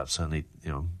UK that certainly,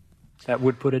 that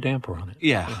would put a damper on it.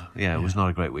 Yeah, it was not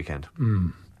a great weekend.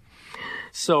 Mm.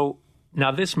 So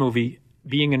now this movie,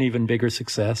 being an even bigger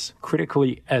success,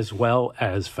 critically as well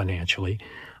as financially,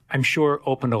 I'm sure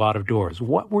opened a lot of doors.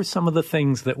 What were some of the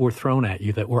things that were thrown at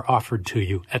you, that were offered to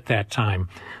you at that time?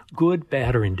 Good,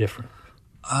 bad, or indifferent?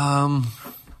 To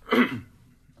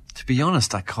be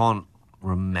honest, I can't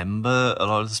remember a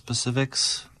lot of the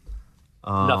specifics.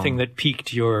 Nothing that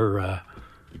piqued your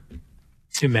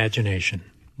imagination?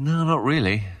 No, not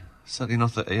really. Certainly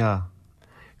not that, yeah.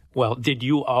 Well, did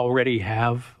you already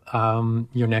have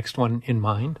your next one in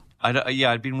mind?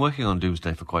 I'd been working on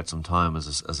Doomsday for quite some time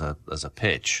as a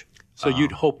pitch. So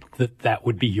you'd hope that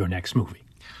would be your next movie?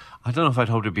 I don't know if I'd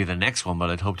hoped it'd be the next one, but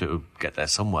I'd hoped it would get there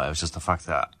somewhere. It was just the fact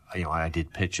that I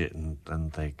did pitch it and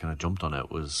they kind of jumped on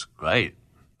it was great.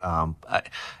 I'm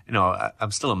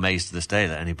still amazed to this day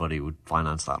that anybody would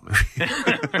finance that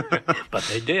movie. But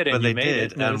they did, and we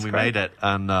made it,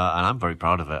 and I'm very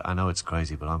proud of it. I know it's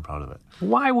crazy, but I'm proud of it.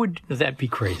 Why would that be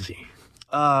crazy?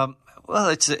 Well,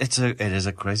 it is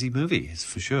a crazy movie, it's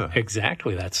for sure.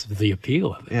 Exactly, that's the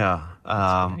appeal of it. Yeah,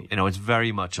 it's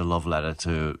very much a love letter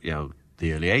to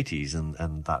the early '80s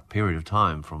and that period of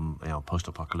time, from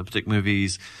post-apocalyptic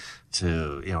movies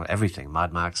to everything,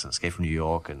 Mad Max and Escape from New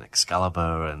York and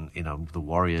Excalibur and the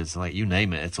Warriors, like you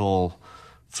name it, it's all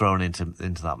thrown into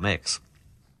that mix.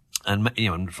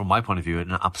 And from my point of view,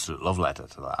 an absolute love letter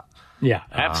to that. Yeah,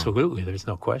 absolutely. There's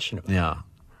no question about it. Yeah.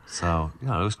 So, it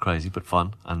was crazy, but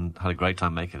fun, and had a great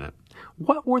time making it.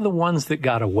 What were the ones that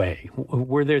got away?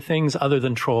 Were there things other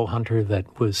than Troll Hunter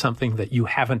that was something that you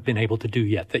haven't been able to do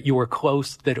yet, that you were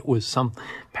close, that it was some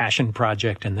passion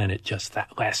project, and then it just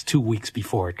that last 2 weeks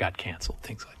before it got canceled,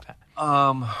 things like that?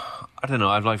 I don't know.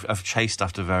 I've chased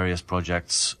after various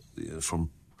projects,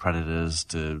 from Predators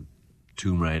to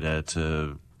Tomb Raider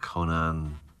to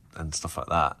Conan and stuff like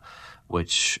that,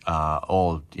 which are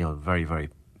all, very, very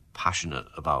passionate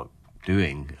about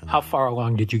doing. How far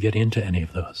along did you get into any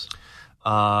of those?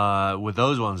 With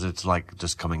those ones, it's like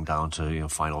just coming down to,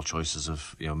 final choices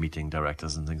of, meeting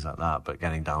directors and things like that, but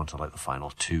getting down to like the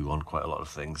final two on quite a lot of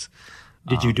things.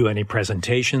 Did you do any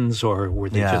presentations, or were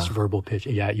they just verbal pitch?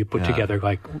 Yeah, you put together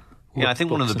like... Yeah, I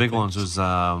think one of the big ones was,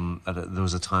 there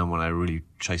was a time when I really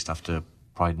chased after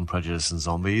Pride and Prejudice and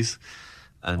Zombies,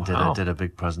 and did a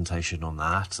big presentation on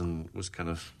that, and was kind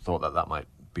of thought that might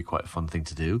be quite a fun thing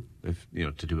to do, if,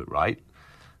 to do it right.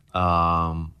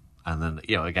 And then,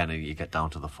 again, you get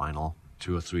down to the final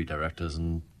 2 or 3 directors,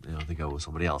 and they go with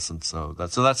somebody else, and so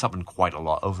that's happened quite a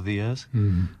lot over the years.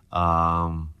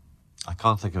 I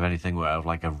can't think of anything where I've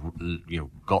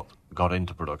got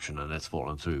into production and it's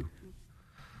fallen through.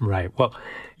 Right. Well,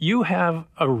 you have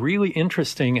a really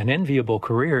interesting and enviable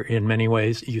career in many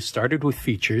ways. You started with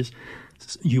features,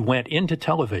 you went into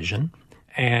television,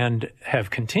 and have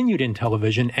continued in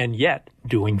television, and yet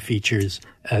doing features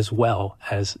as well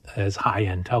as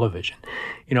high-end television.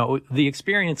 The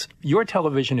experience, your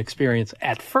television experience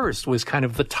at first was kind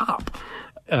of the top.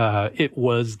 It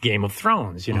was Game of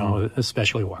Thrones,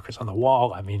 especially Walkers on the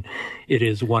Wall. I mean, it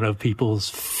is one of people's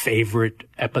favorite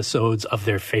episodes of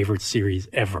their favorite series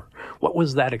ever. What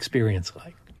was that experience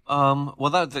like?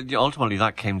 Ultimately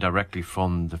that came directly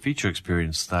from the feature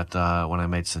experience that, when I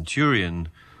made Centurion,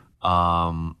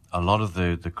 a lot of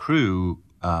the crew,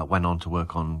 went on to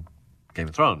work on Game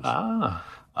of Thrones. The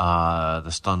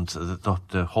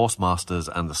horse masters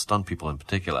and the stunt people in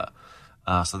particular.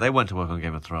 So they went to work on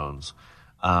Game of Thrones.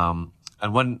 And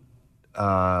when,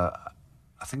 I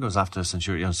think it was after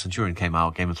Centurion came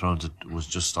out, Game of Thrones was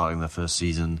just starting their first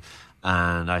season,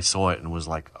 and I saw it and was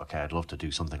like, okay, I'd love to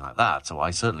do something like that. So I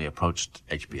certainly approached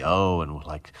HBO and was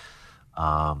like,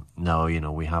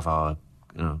 no, we have our,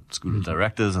 school of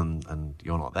directors and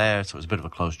you're not there. So it was a bit of a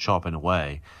closed shop in a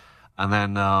way. And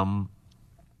then, I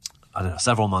don't know,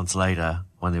 several months later,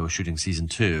 when they were shooting season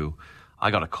 2,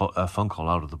 I got a phone call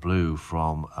out of the blue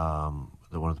from,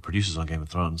 one of the producers on Game of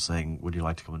Thrones saying, would you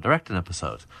like to come and direct an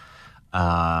episode?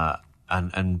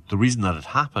 And the reason that it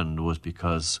happened was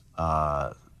because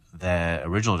their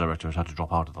original director had to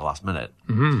drop out at the last minute.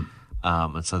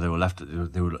 And so they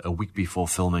were a week before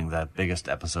filming their biggest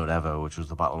episode ever, which was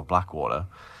the Battle of Blackwater,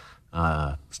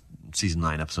 season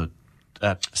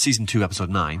 2, episode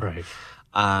 9. Right.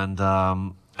 And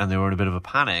they were in a bit of a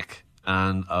panic,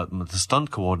 and the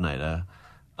stunt coordinator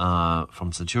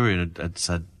from Centurion had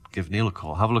said, give Neil a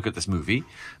call, have a look at this movie,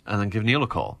 and then give Neil a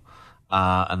call.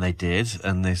 And they did,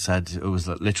 and they said, it was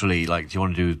literally like, do you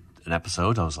want to do an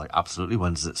episode? I was like, absolutely.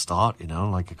 When does it start?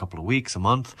 Like a couple of weeks, a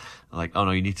month? I'm like, oh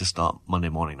no, you need to start Monday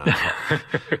morning, 9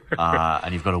 o'clock.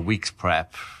 And you've got a week's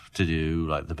prep to do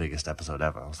like the biggest episode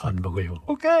ever. I was like, unbelievable.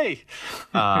 Okay.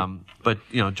 But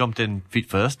jumped in feet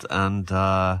first, and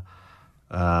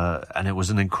it was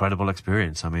an incredible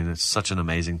experience. I mean, it's such an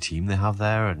amazing team they have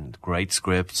there, and great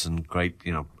scripts and great,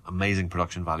 amazing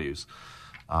production values.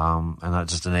 And that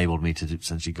just enabled me to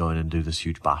essentially go in and do this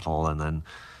huge battle, and then,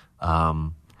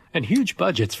 and huge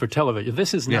budgets for television.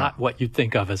 This is not what you'd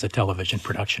think of as a television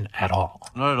production at all.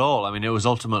 Not at all. I mean, it was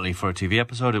ultimately, for a TV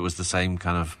episode, it was the same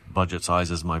kind of budget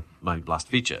size as my last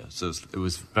feature. So it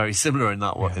was very similar in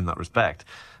that respect.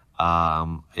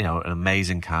 An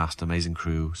amazing cast, amazing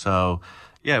crew. So,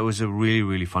 yeah, it was a really,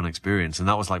 really fun experience. And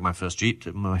that was like my first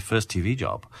TV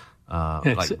job.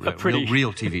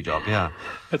 Real TV job, yeah.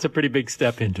 That's a pretty big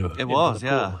step into it. It was,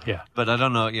 yeah. Pool. Yeah. But I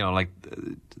don't know,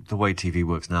 the way TV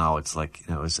works now, it's like,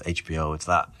 it's HBO, is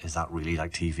that really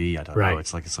like TV? I don't know.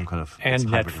 It's like some kind of... And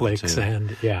Netflix,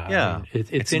 and yeah. I mean,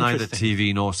 it's neither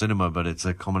TV nor cinema, but it's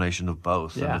a combination of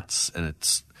both. Yeah. And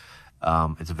it's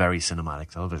very cinematic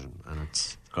television, and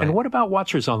it's great. And what about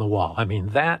Watchers on the Wall? I mean,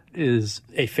 that is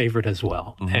a favorite as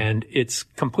well. Mm-hmm. And it's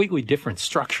completely different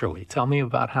structurally. Tell me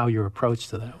about how your approach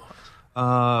to that was.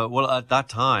 Well, at that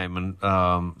time, and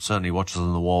certainly Watchers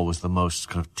on the Wall was the most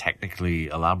kind of technically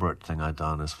elaborate thing I'd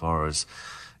done, as far as,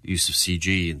 use of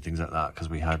CG and things like that, because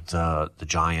we had the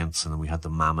giants and then we had the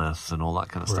mammoth and all that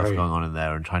kind of stuff Right. going on in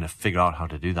there, and trying to figure out how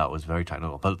to do that was very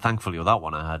technical. But thankfully with that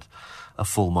one I had a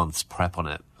full month's prep on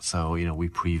it. So, we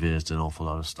prevised an awful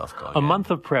lot of stuff going A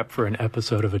month of prep for an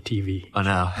episode of a TV. I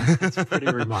know. It's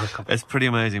pretty remarkable. It's pretty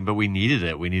amazing, but we needed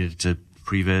it. We needed to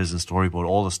previs and storyboard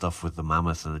all the stuff with the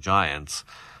mammoth and the giants.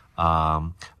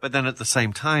 But then at the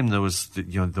same time, there was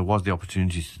the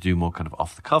opportunity to do more kind of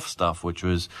off the cuff stuff, which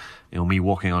was, me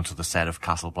walking onto the set of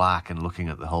Castle Black and looking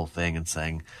at the whole thing and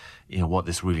saying, what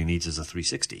this really needs is a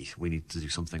 360. We need to do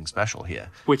something special here.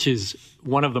 Which is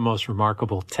one of the most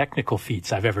remarkable technical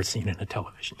feats I've ever seen in a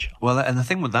television show. Well, and the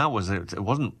thing with that was it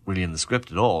wasn't really in the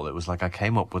script at all. It was like I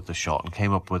came up with the shot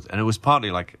and it was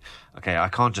partly like, okay, I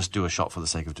can't just do a shot for the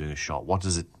sake of doing a shot. What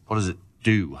does it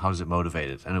do? How does it motivate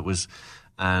it?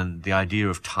 And the idea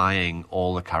of tying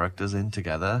all the characters in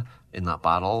together in that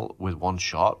battle with one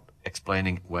shot,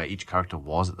 explaining where each character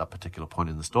was at that particular point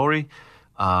in the story,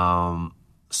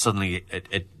 suddenly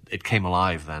it came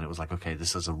alive then. It was like, okay,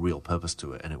 this has a real purpose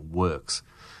to it and it works.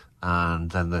 And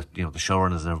then the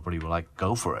showrunners and everybody were like,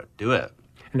 go for it, do it.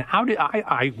 And how did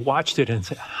I watched it and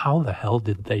said, how the hell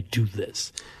did they do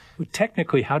this?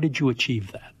 Technically, how did you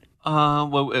achieve that?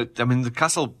 The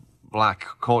Castle Black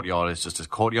courtyard is just a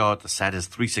courtyard. The set is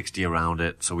 360 around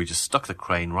it. So we just stuck the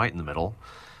crane right in the middle.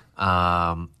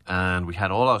 And we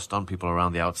had all our stunt people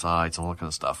around the outsides and all that kind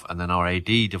of stuff. And then our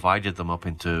AD divided them up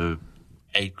into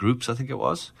 8 groups, I think it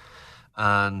was.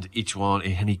 And each one,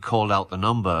 and he called out the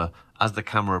number. As the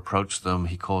camera approached them,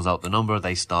 he calls out the number.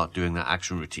 They start doing that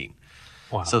action routine.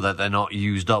 Wow. So that they're not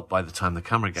used up by the time the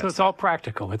camera gets So it's there. all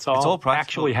practical. It's all practical,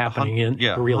 actually happening in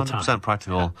real time. 100%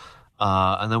 practical.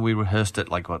 And then we rehearsed it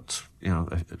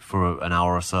for an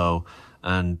hour or so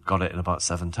and got it in about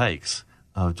 7 takes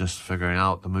of just figuring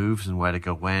out the moves and where to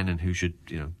go when and who should,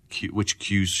 which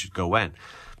cues should go when.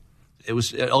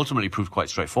 It ultimately proved quite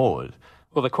straightforward.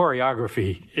 Well, the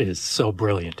choreography is so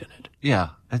brilliant in it. Yeah,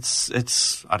 it's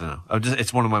I don't know.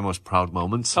 It's one of my most proud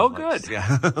moments. Oh, good.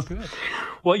 Yeah. Good.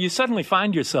 Well, you suddenly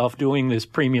find yourself doing this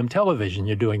premium television.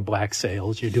 You're doing Black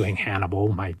Sails. You're doing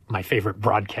Hannibal, my favorite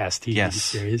broadcast TV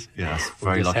series. Yes, We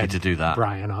very just lucky had to do that.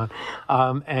 Brian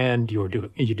on, and you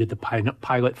did the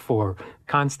pilot for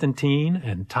Constantine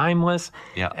and Timeless.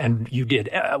 Yeah. And you did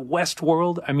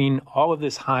Westworld. I mean, all of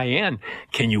this high end.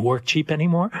 Can you work cheap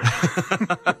anymore?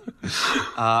 No,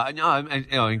 I'm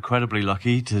incredibly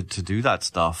lucky to do that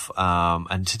stuff,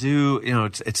 and to do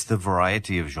it's the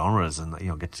variety of genres, and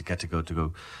get to go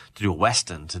to do a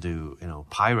western, to do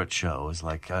pirate shows.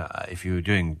 Like if you were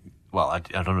doing I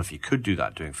don't know if you could do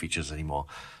that doing features anymore.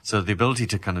 So the ability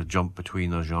to kind of jump between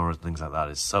those genres and things like that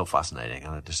is so fascinating,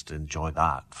 and I just enjoy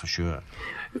that for sure.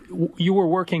 You were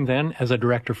working then as a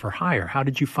director for hire. How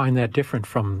did you find that different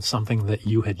from something that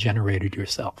you had generated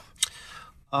yourself?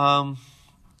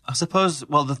 I suppose,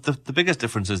 the biggest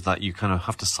difference is that you kind of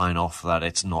have to sign off that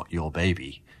it's not your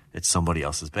baby. It's somebody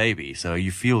else's baby. So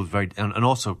you feel very, and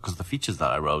also because the features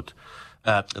that I wrote,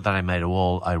 that I made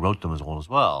I wrote them as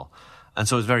well. And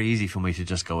so it's very easy for me to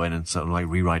just go in and sort of like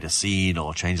rewrite a scene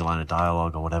or change a line of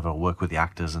dialogue or whatever, or work with the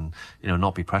actors and,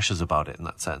 not be precious about it in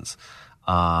that sense.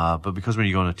 But because when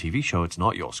you go on a TV show, it's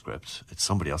not your script. It's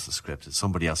somebody else's script. It's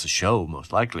somebody else's show,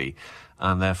 most likely.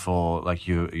 And therefore, like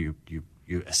you're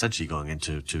essentially going in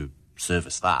to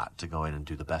service that, to go in and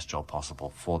do the best job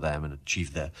possible for them and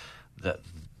achieve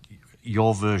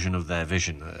your version of their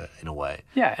vision in a way.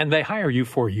 Yeah, and they hire you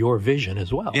for your vision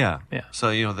as well. Yeah. Yeah. So,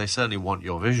 they certainly want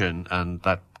your vision, and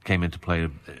that came into play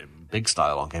in big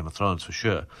style on Game of Thrones for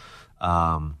sure.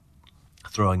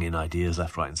 Throwing in ideas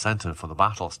left, right, and center for the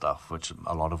battle stuff, which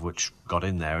a lot of which got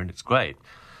in there, and it's great.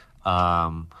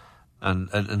 And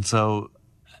so,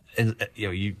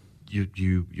 you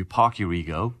park your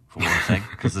ego for one thing,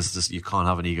 because you can't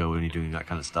have an ego when you're doing that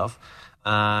kind of stuff.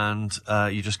 And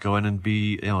you just go in and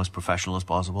be as professional as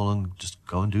possible and just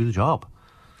go and do the job.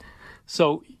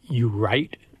 So you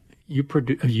write, you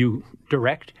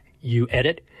direct, you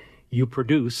edit, you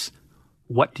produce.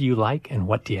 What do you like and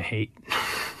what do you hate?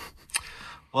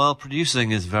 Well, producing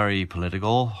is very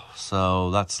political, so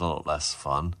that's a lot less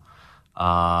fun.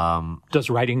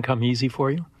 Does writing come easy for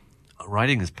you?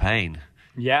 Writing is pain.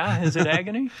 Yeah? Is it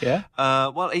agony? Yeah?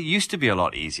 Well, it used to be a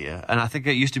lot easier, and I think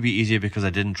it used to be easier because I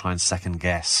didn't try and second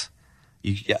guess.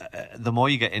 The more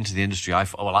you get into the industry, I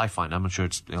find, I'm not sure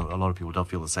it's, a lot of people don't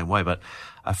feel the same way, but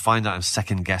I find that I'm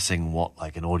second guessing what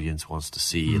like an audience wants to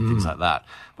see and things like that.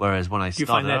 Whereas when I started, Do you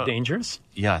find that dangerous?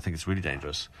 Yeah, I think it's really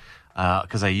dangerous.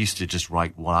 Because I used to just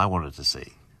write what I wanted to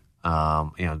see.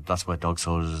 That's where Dog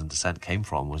Soldiers and Descent came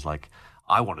from, was like,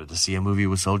 I wanted to see a movie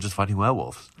with soldiers fighting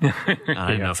werewolves. And I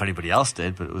didn't know if anybody else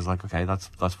did, but it was like, okay, that's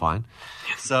fine.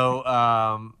 So,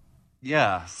 and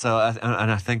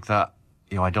I think that,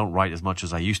 I don't write as much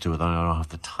as I used to, and I don't have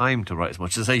the time to write as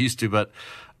much as I used to, but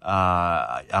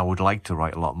I would like to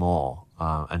write a lot more,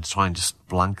 and try and just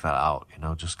blank that out,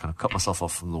 just kind of cut myself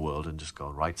off from the world and just go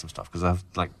and write some stuff, because I have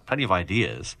plenty of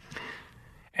ideas.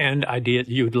 And ideas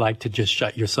you'd like to just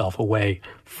shut yourself away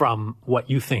from what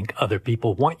you think other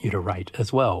people want you to write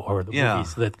as well, or the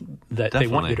movies that they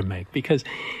want you to make. Because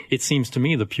it seems to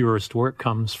me the purest work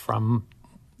comes from,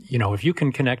 if you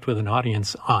can connect with an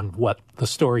audience on what the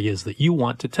story is that you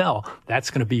want to tell,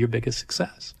 that's going to be your biggest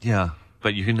success. Yeah,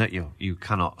 but you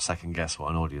cannot second guess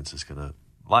what an audience is going to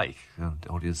like. The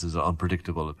audiences are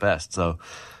unpredictable at best, so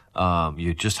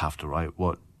you just have to write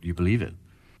what you believe in.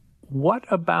 What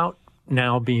about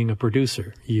now being a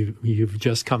producer? You've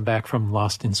just come back from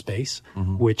Lost in Space,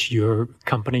 which your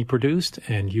company produced,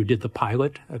 and you did the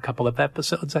pilot, a couple of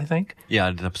episodes, I think. Yeah,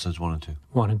 I did episodes 1 and 2.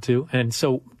 1 and 2. And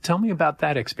so tell me about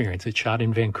that experience. It's shot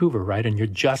in Vancouver, right? And you're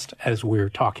just, as we're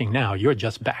talking now, you're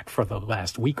just back for the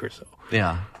last week or so.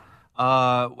 Yeah.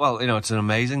 Well, it's an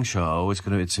amazing show.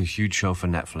 It's a huge show for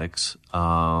Netflix.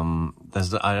 I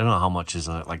don't know how much is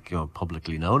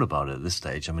publicly known about it at this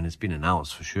stage. I mean, it's been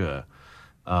announced for sure.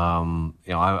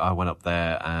 I went up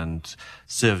there and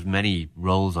served many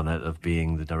roles on it, of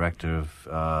being the director of,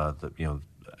 I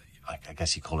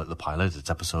guess you call it the pilot. It's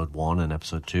episode 1 and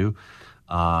episode 2.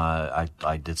 I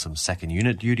did some second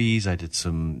unit duties. I did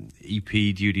some EP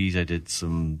duties. I did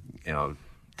some,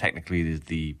 technically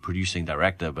the producing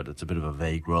director, but it's a bit of a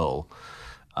vague role.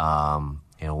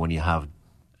 When you have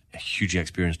hugely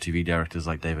experienced TV directors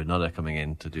like David Nutter coming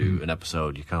in to do an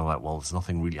episode, you're kind of like, well, there's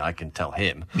nothing really I can tell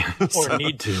him. Or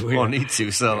need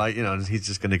to. So he's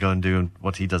just going to go and do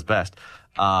what he does best.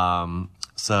 It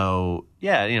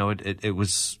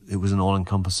was an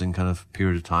all-encompassing kind of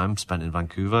period of time spent in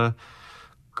Vancouver.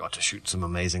 Got to shoot some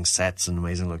amazing sets and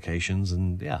amazing locations,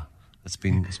 and it's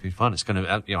been fun. It's going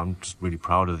to, I'm just really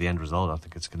proud of the end result. I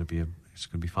think it's going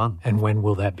to be fun. And when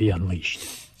will that be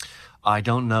unleashed? I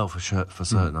don't know for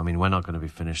certain. I mean, we're not going to be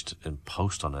finished in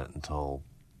post on it until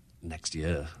next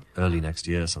year, early next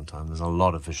year sometime. There's a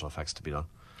lot of visual effects to be done.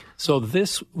 So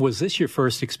was this your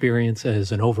first experience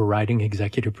as an overriding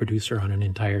executive producer on an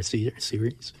entire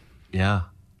series? Yeah.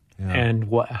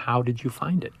 And how did you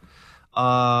find it?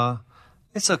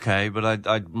 It's okay, but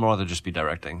I'd rather just be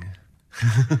directing.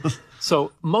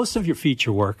 So most of your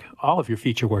feature work, all of your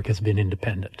feature work has been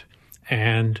independent.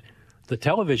 And the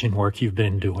television work you've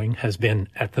been doing has been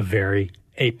at the very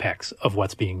apex of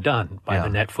what's being done by the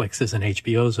Netflixes and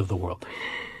HBOs of the world.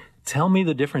 Tell me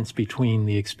the difference between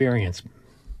the experience.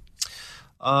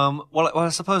 Well, I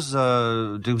suppose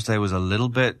Doomsday was a little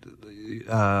bit.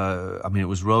 It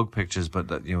was Rogue Pictures, but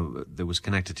that that was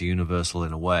connected to Universal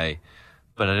in a way.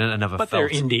 But I never felt. But their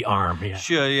indie arm, yeah.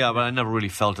 Sure, yeah, but I never really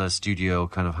felt a studio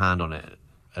kind of hand on it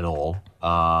at all.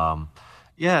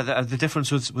 The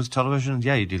difference with television,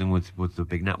 you're dealing with the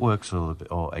big networks or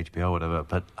HBO or whatever,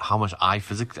 but how much I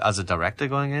physically, as a director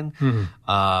going in,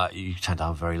 you tend to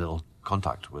have very little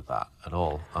contact with that at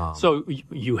all. So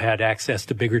you had access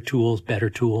to bigger tools, better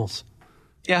tools?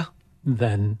 Yeah.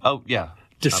 Than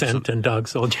Descent absolutely. And Dog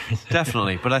Soldiers.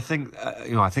 Definitely. But I think,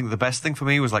 I think the best thing for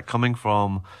me was coming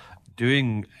from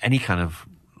doing any kind of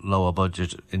lower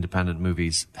budget independent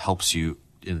movies helps you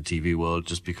in the TV world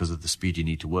just because of the speed you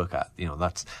need to work at.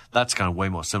 That's kind of way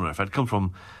more similar. If I'd come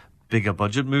from bigger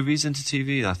budget movies into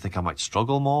TV, I think I might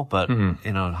struggle more. But,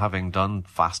 having done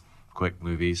fast, quick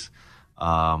movies,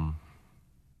 then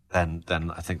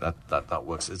I think that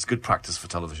works. It's good practice for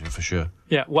television for sure.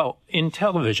 Yeah, well, in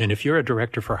television, if you're a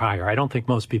director for hire, I don't think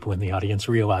most people in the audience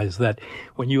realize that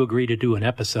when you agree to do an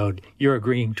episode, you're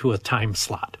agreeing to a time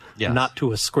slot, not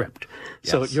to a script.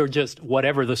 Yes. So you're just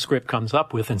whatever the script comes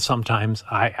up with, and sometimes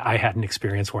I had an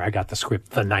experience where I got the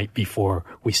script the night before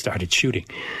we started shooting.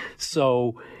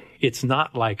 So it's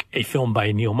not like a film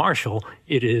by Neil Marshall.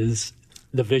 It is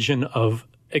the vision of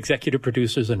executive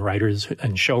producers and writers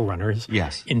and showrunners,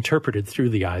 interpreted through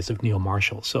the eyes of Neil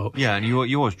Marshall. So and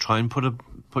you always try and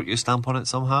put your stamp on it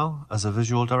somehow as a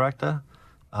visual director,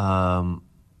 but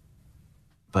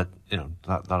that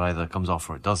either comes off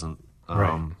or it doesn't.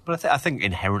 Right. But I think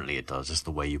inherently it does. Just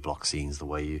the way you block scenes, the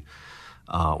way you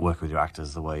work with your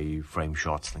actors, the way you frame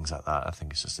shots, things like that. I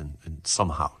think it's just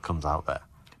somehow comes out there.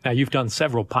 Now, you've done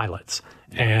several pilots,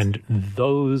 and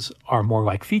those are more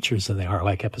like features than they are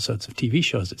like episodes of TV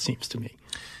shows, it seems to me.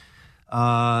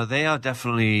 They are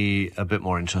definitely a bit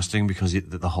more interesting because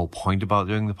the whole point about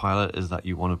doing the pilot is that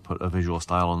you want to put a visual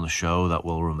style on the show that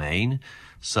will remain.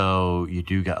 So you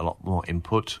do get a lot more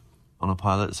input on a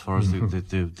pilot as far as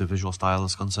the visual style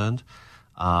is concerned.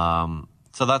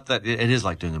 So that it is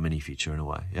like doing a mini feature in a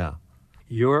way. Yeah.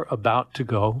 You're about to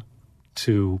go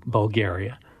to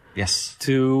Bulgaria. Yes.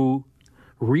 To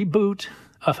reboot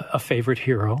a favorite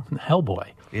hero,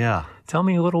 Hellboy. Yeah. Tell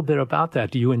me a little bit about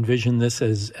that. Do you envision this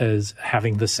as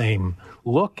having the same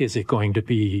look? Is it going to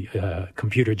be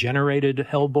computer-generated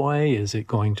Hellboy? Is it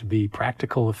going to be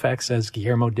practical effects as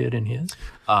Guillermo did in his?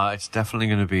 It's definitely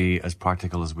going to be as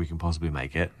practical as we can possibly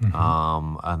make it.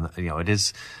 And it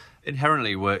is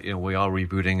inherently we are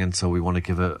rebooting, and so we want to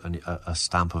give it a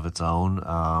stamp of its own.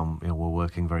 We're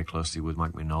working very closely with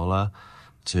Mike Mignola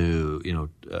to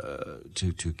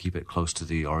keep it close to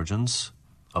the origins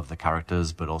of the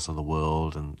characters, but also the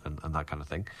world and that kind of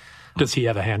thing. Does he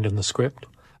have a hand in the script?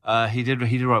 He did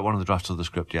write one of the drafts of the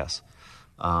script, yes.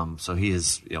 So he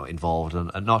is involved,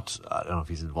 and not, I don't know if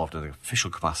he's involved in an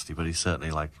official capacity, but he's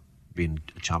certainly like been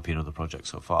a champion of the project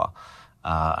so far,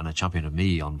 and a champion of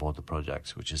me on board the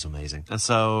project, which is amazing. And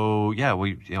so yeah,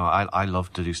 I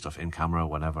love to do stuff in camera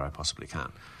whenever I possibly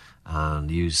can, and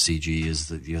use CG as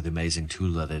the amazing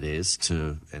tool that it is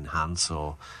to enhance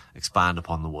or expand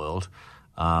upon the world.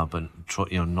 But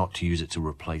not to use it to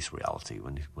replace reality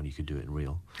when you could do it in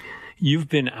real. You've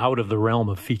been out of the realm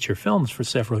of feature films for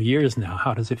several years now.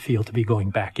 How does it feel to be going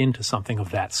back into something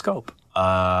of that scope?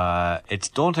 It's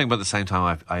daunting, but at the same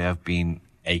time, I have been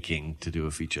aching to do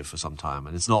a feature for some time,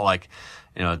 and it's not like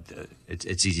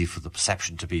it's easy for the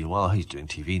perception to be, well, he's doing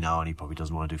TV now and he probably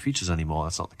doesn't want to do features anymore.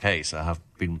 That's not the case. I have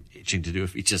been itching to do a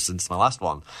feature since my last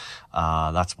one.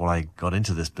 That's what I got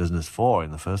into this business for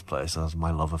in the first place. That was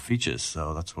my love of features.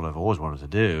 So that's what I've always wanted to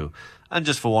do. And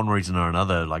just for one reason or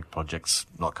another, like projects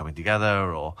not coming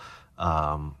together or,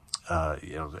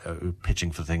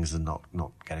 pitching for things and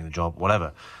not getting the job,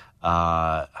 whatever,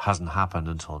 hasn't happened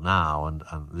until now. And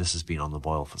this has been on the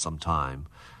boil for some time.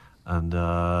 And,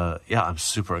 I'm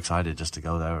super excited just to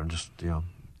go there and just,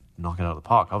 knock it out of the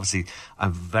park. Obviously,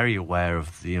 I'm very aware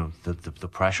of the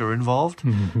pressure involved.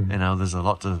 Mm-hmm. There's a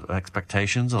lot of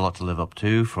expectations, a lot to live up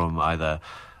to from either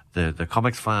the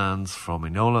comics fans, from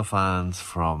Mignola fans,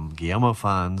 from Guillermo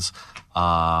fans.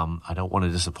 I don't want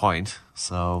to disappoint,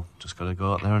 so just got to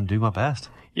go out there and do my best.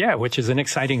 Yeah, which is an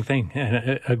exciting thing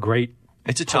and a great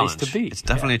it's a challenge place to be. It's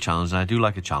definitely a challenge, and I do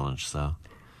like a challenge, so.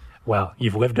 Well,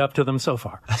 you've lived up to them so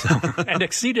far and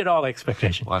exceeded all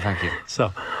expectations. Well, thank you.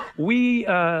 So we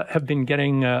have been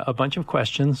getting a bunch of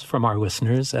questions from our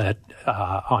listeners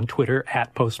on Twitter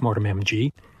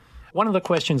 @PostmortemMG. One of the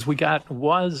questions we got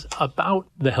was about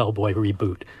the Hellboy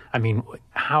reboot. I mean,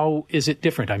 how is it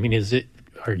different? I mean,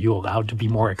 are you allowed to be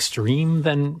more extreme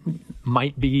than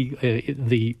might be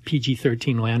the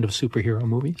PG-13 land of superhero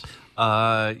movies?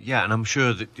 Yeah, and I'm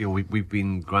sure that we've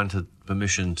been granted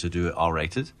permission to do it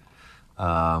R-rated.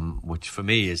 Which for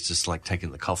me is just like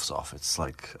taking the cuffs off. It's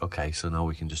like, okay, so now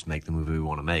we can just make the movie we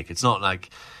want to make. It's not like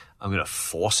I'm going to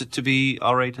force it to be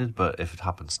R-rated, but if it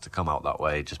happens to come out that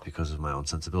way just because of my own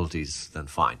sensibilities, then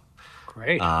fine.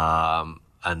 Great.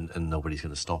 And nobody's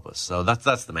going to stop us. So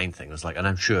that's the main thing. It's like, and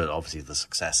I'm sure obviously the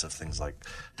success of things like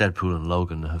Deadpool and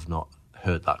Logan have not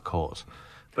hurt that cause.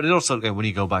 But it also, when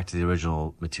you go back to the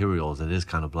original materials, it is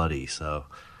kind of bloody. So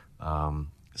I'm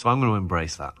going to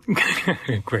embrace that.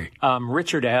 Great.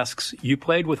 Richard asks, you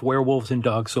played with werewolves and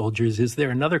dog soldiers. Is there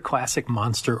another classic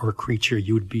monster or creature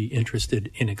you would be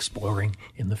interested in exploring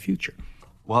in the future?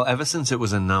 Well, ever since it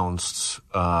was announced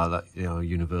that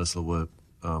Universal were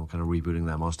kind of rebooting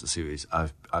their monster series,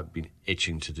 I've been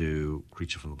itching to do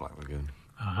Creature from the Black Lagoon.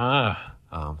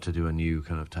 To do a new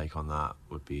kind of take on that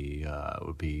would be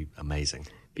amazing.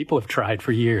 People have tried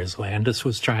for years. Landis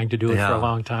was trying to do it for a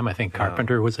long time. I think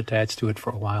Carpenter was attached to it for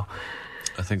a while.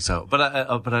 I think so. But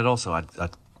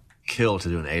I'd kill to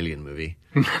do an Alien movie.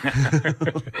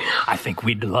 I think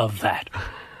we'd love that.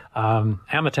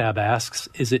 Amitab asks,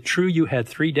 is it true you had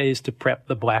 3 days to prep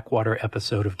the Blackwater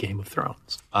episode of Game of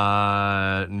Thrones?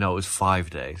 No, it was 5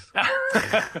 days.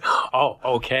 Oh,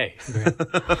 okay.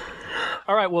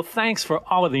 All right. Well, thanks for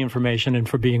all of the information and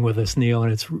for being with us, Neil.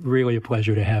 And it's really a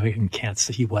pleasure to have you and can't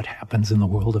see what happens in the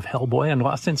world of Hellboy and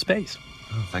Lost in Space.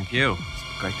 Oh, thank you.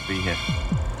 It's great to be here.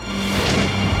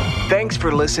 Thanks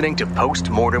for listening to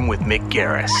Postmortem with Mick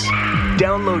Garris.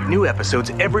 Download new episodes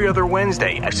every other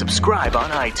Wednesday and subscribe on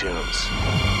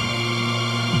iTunes.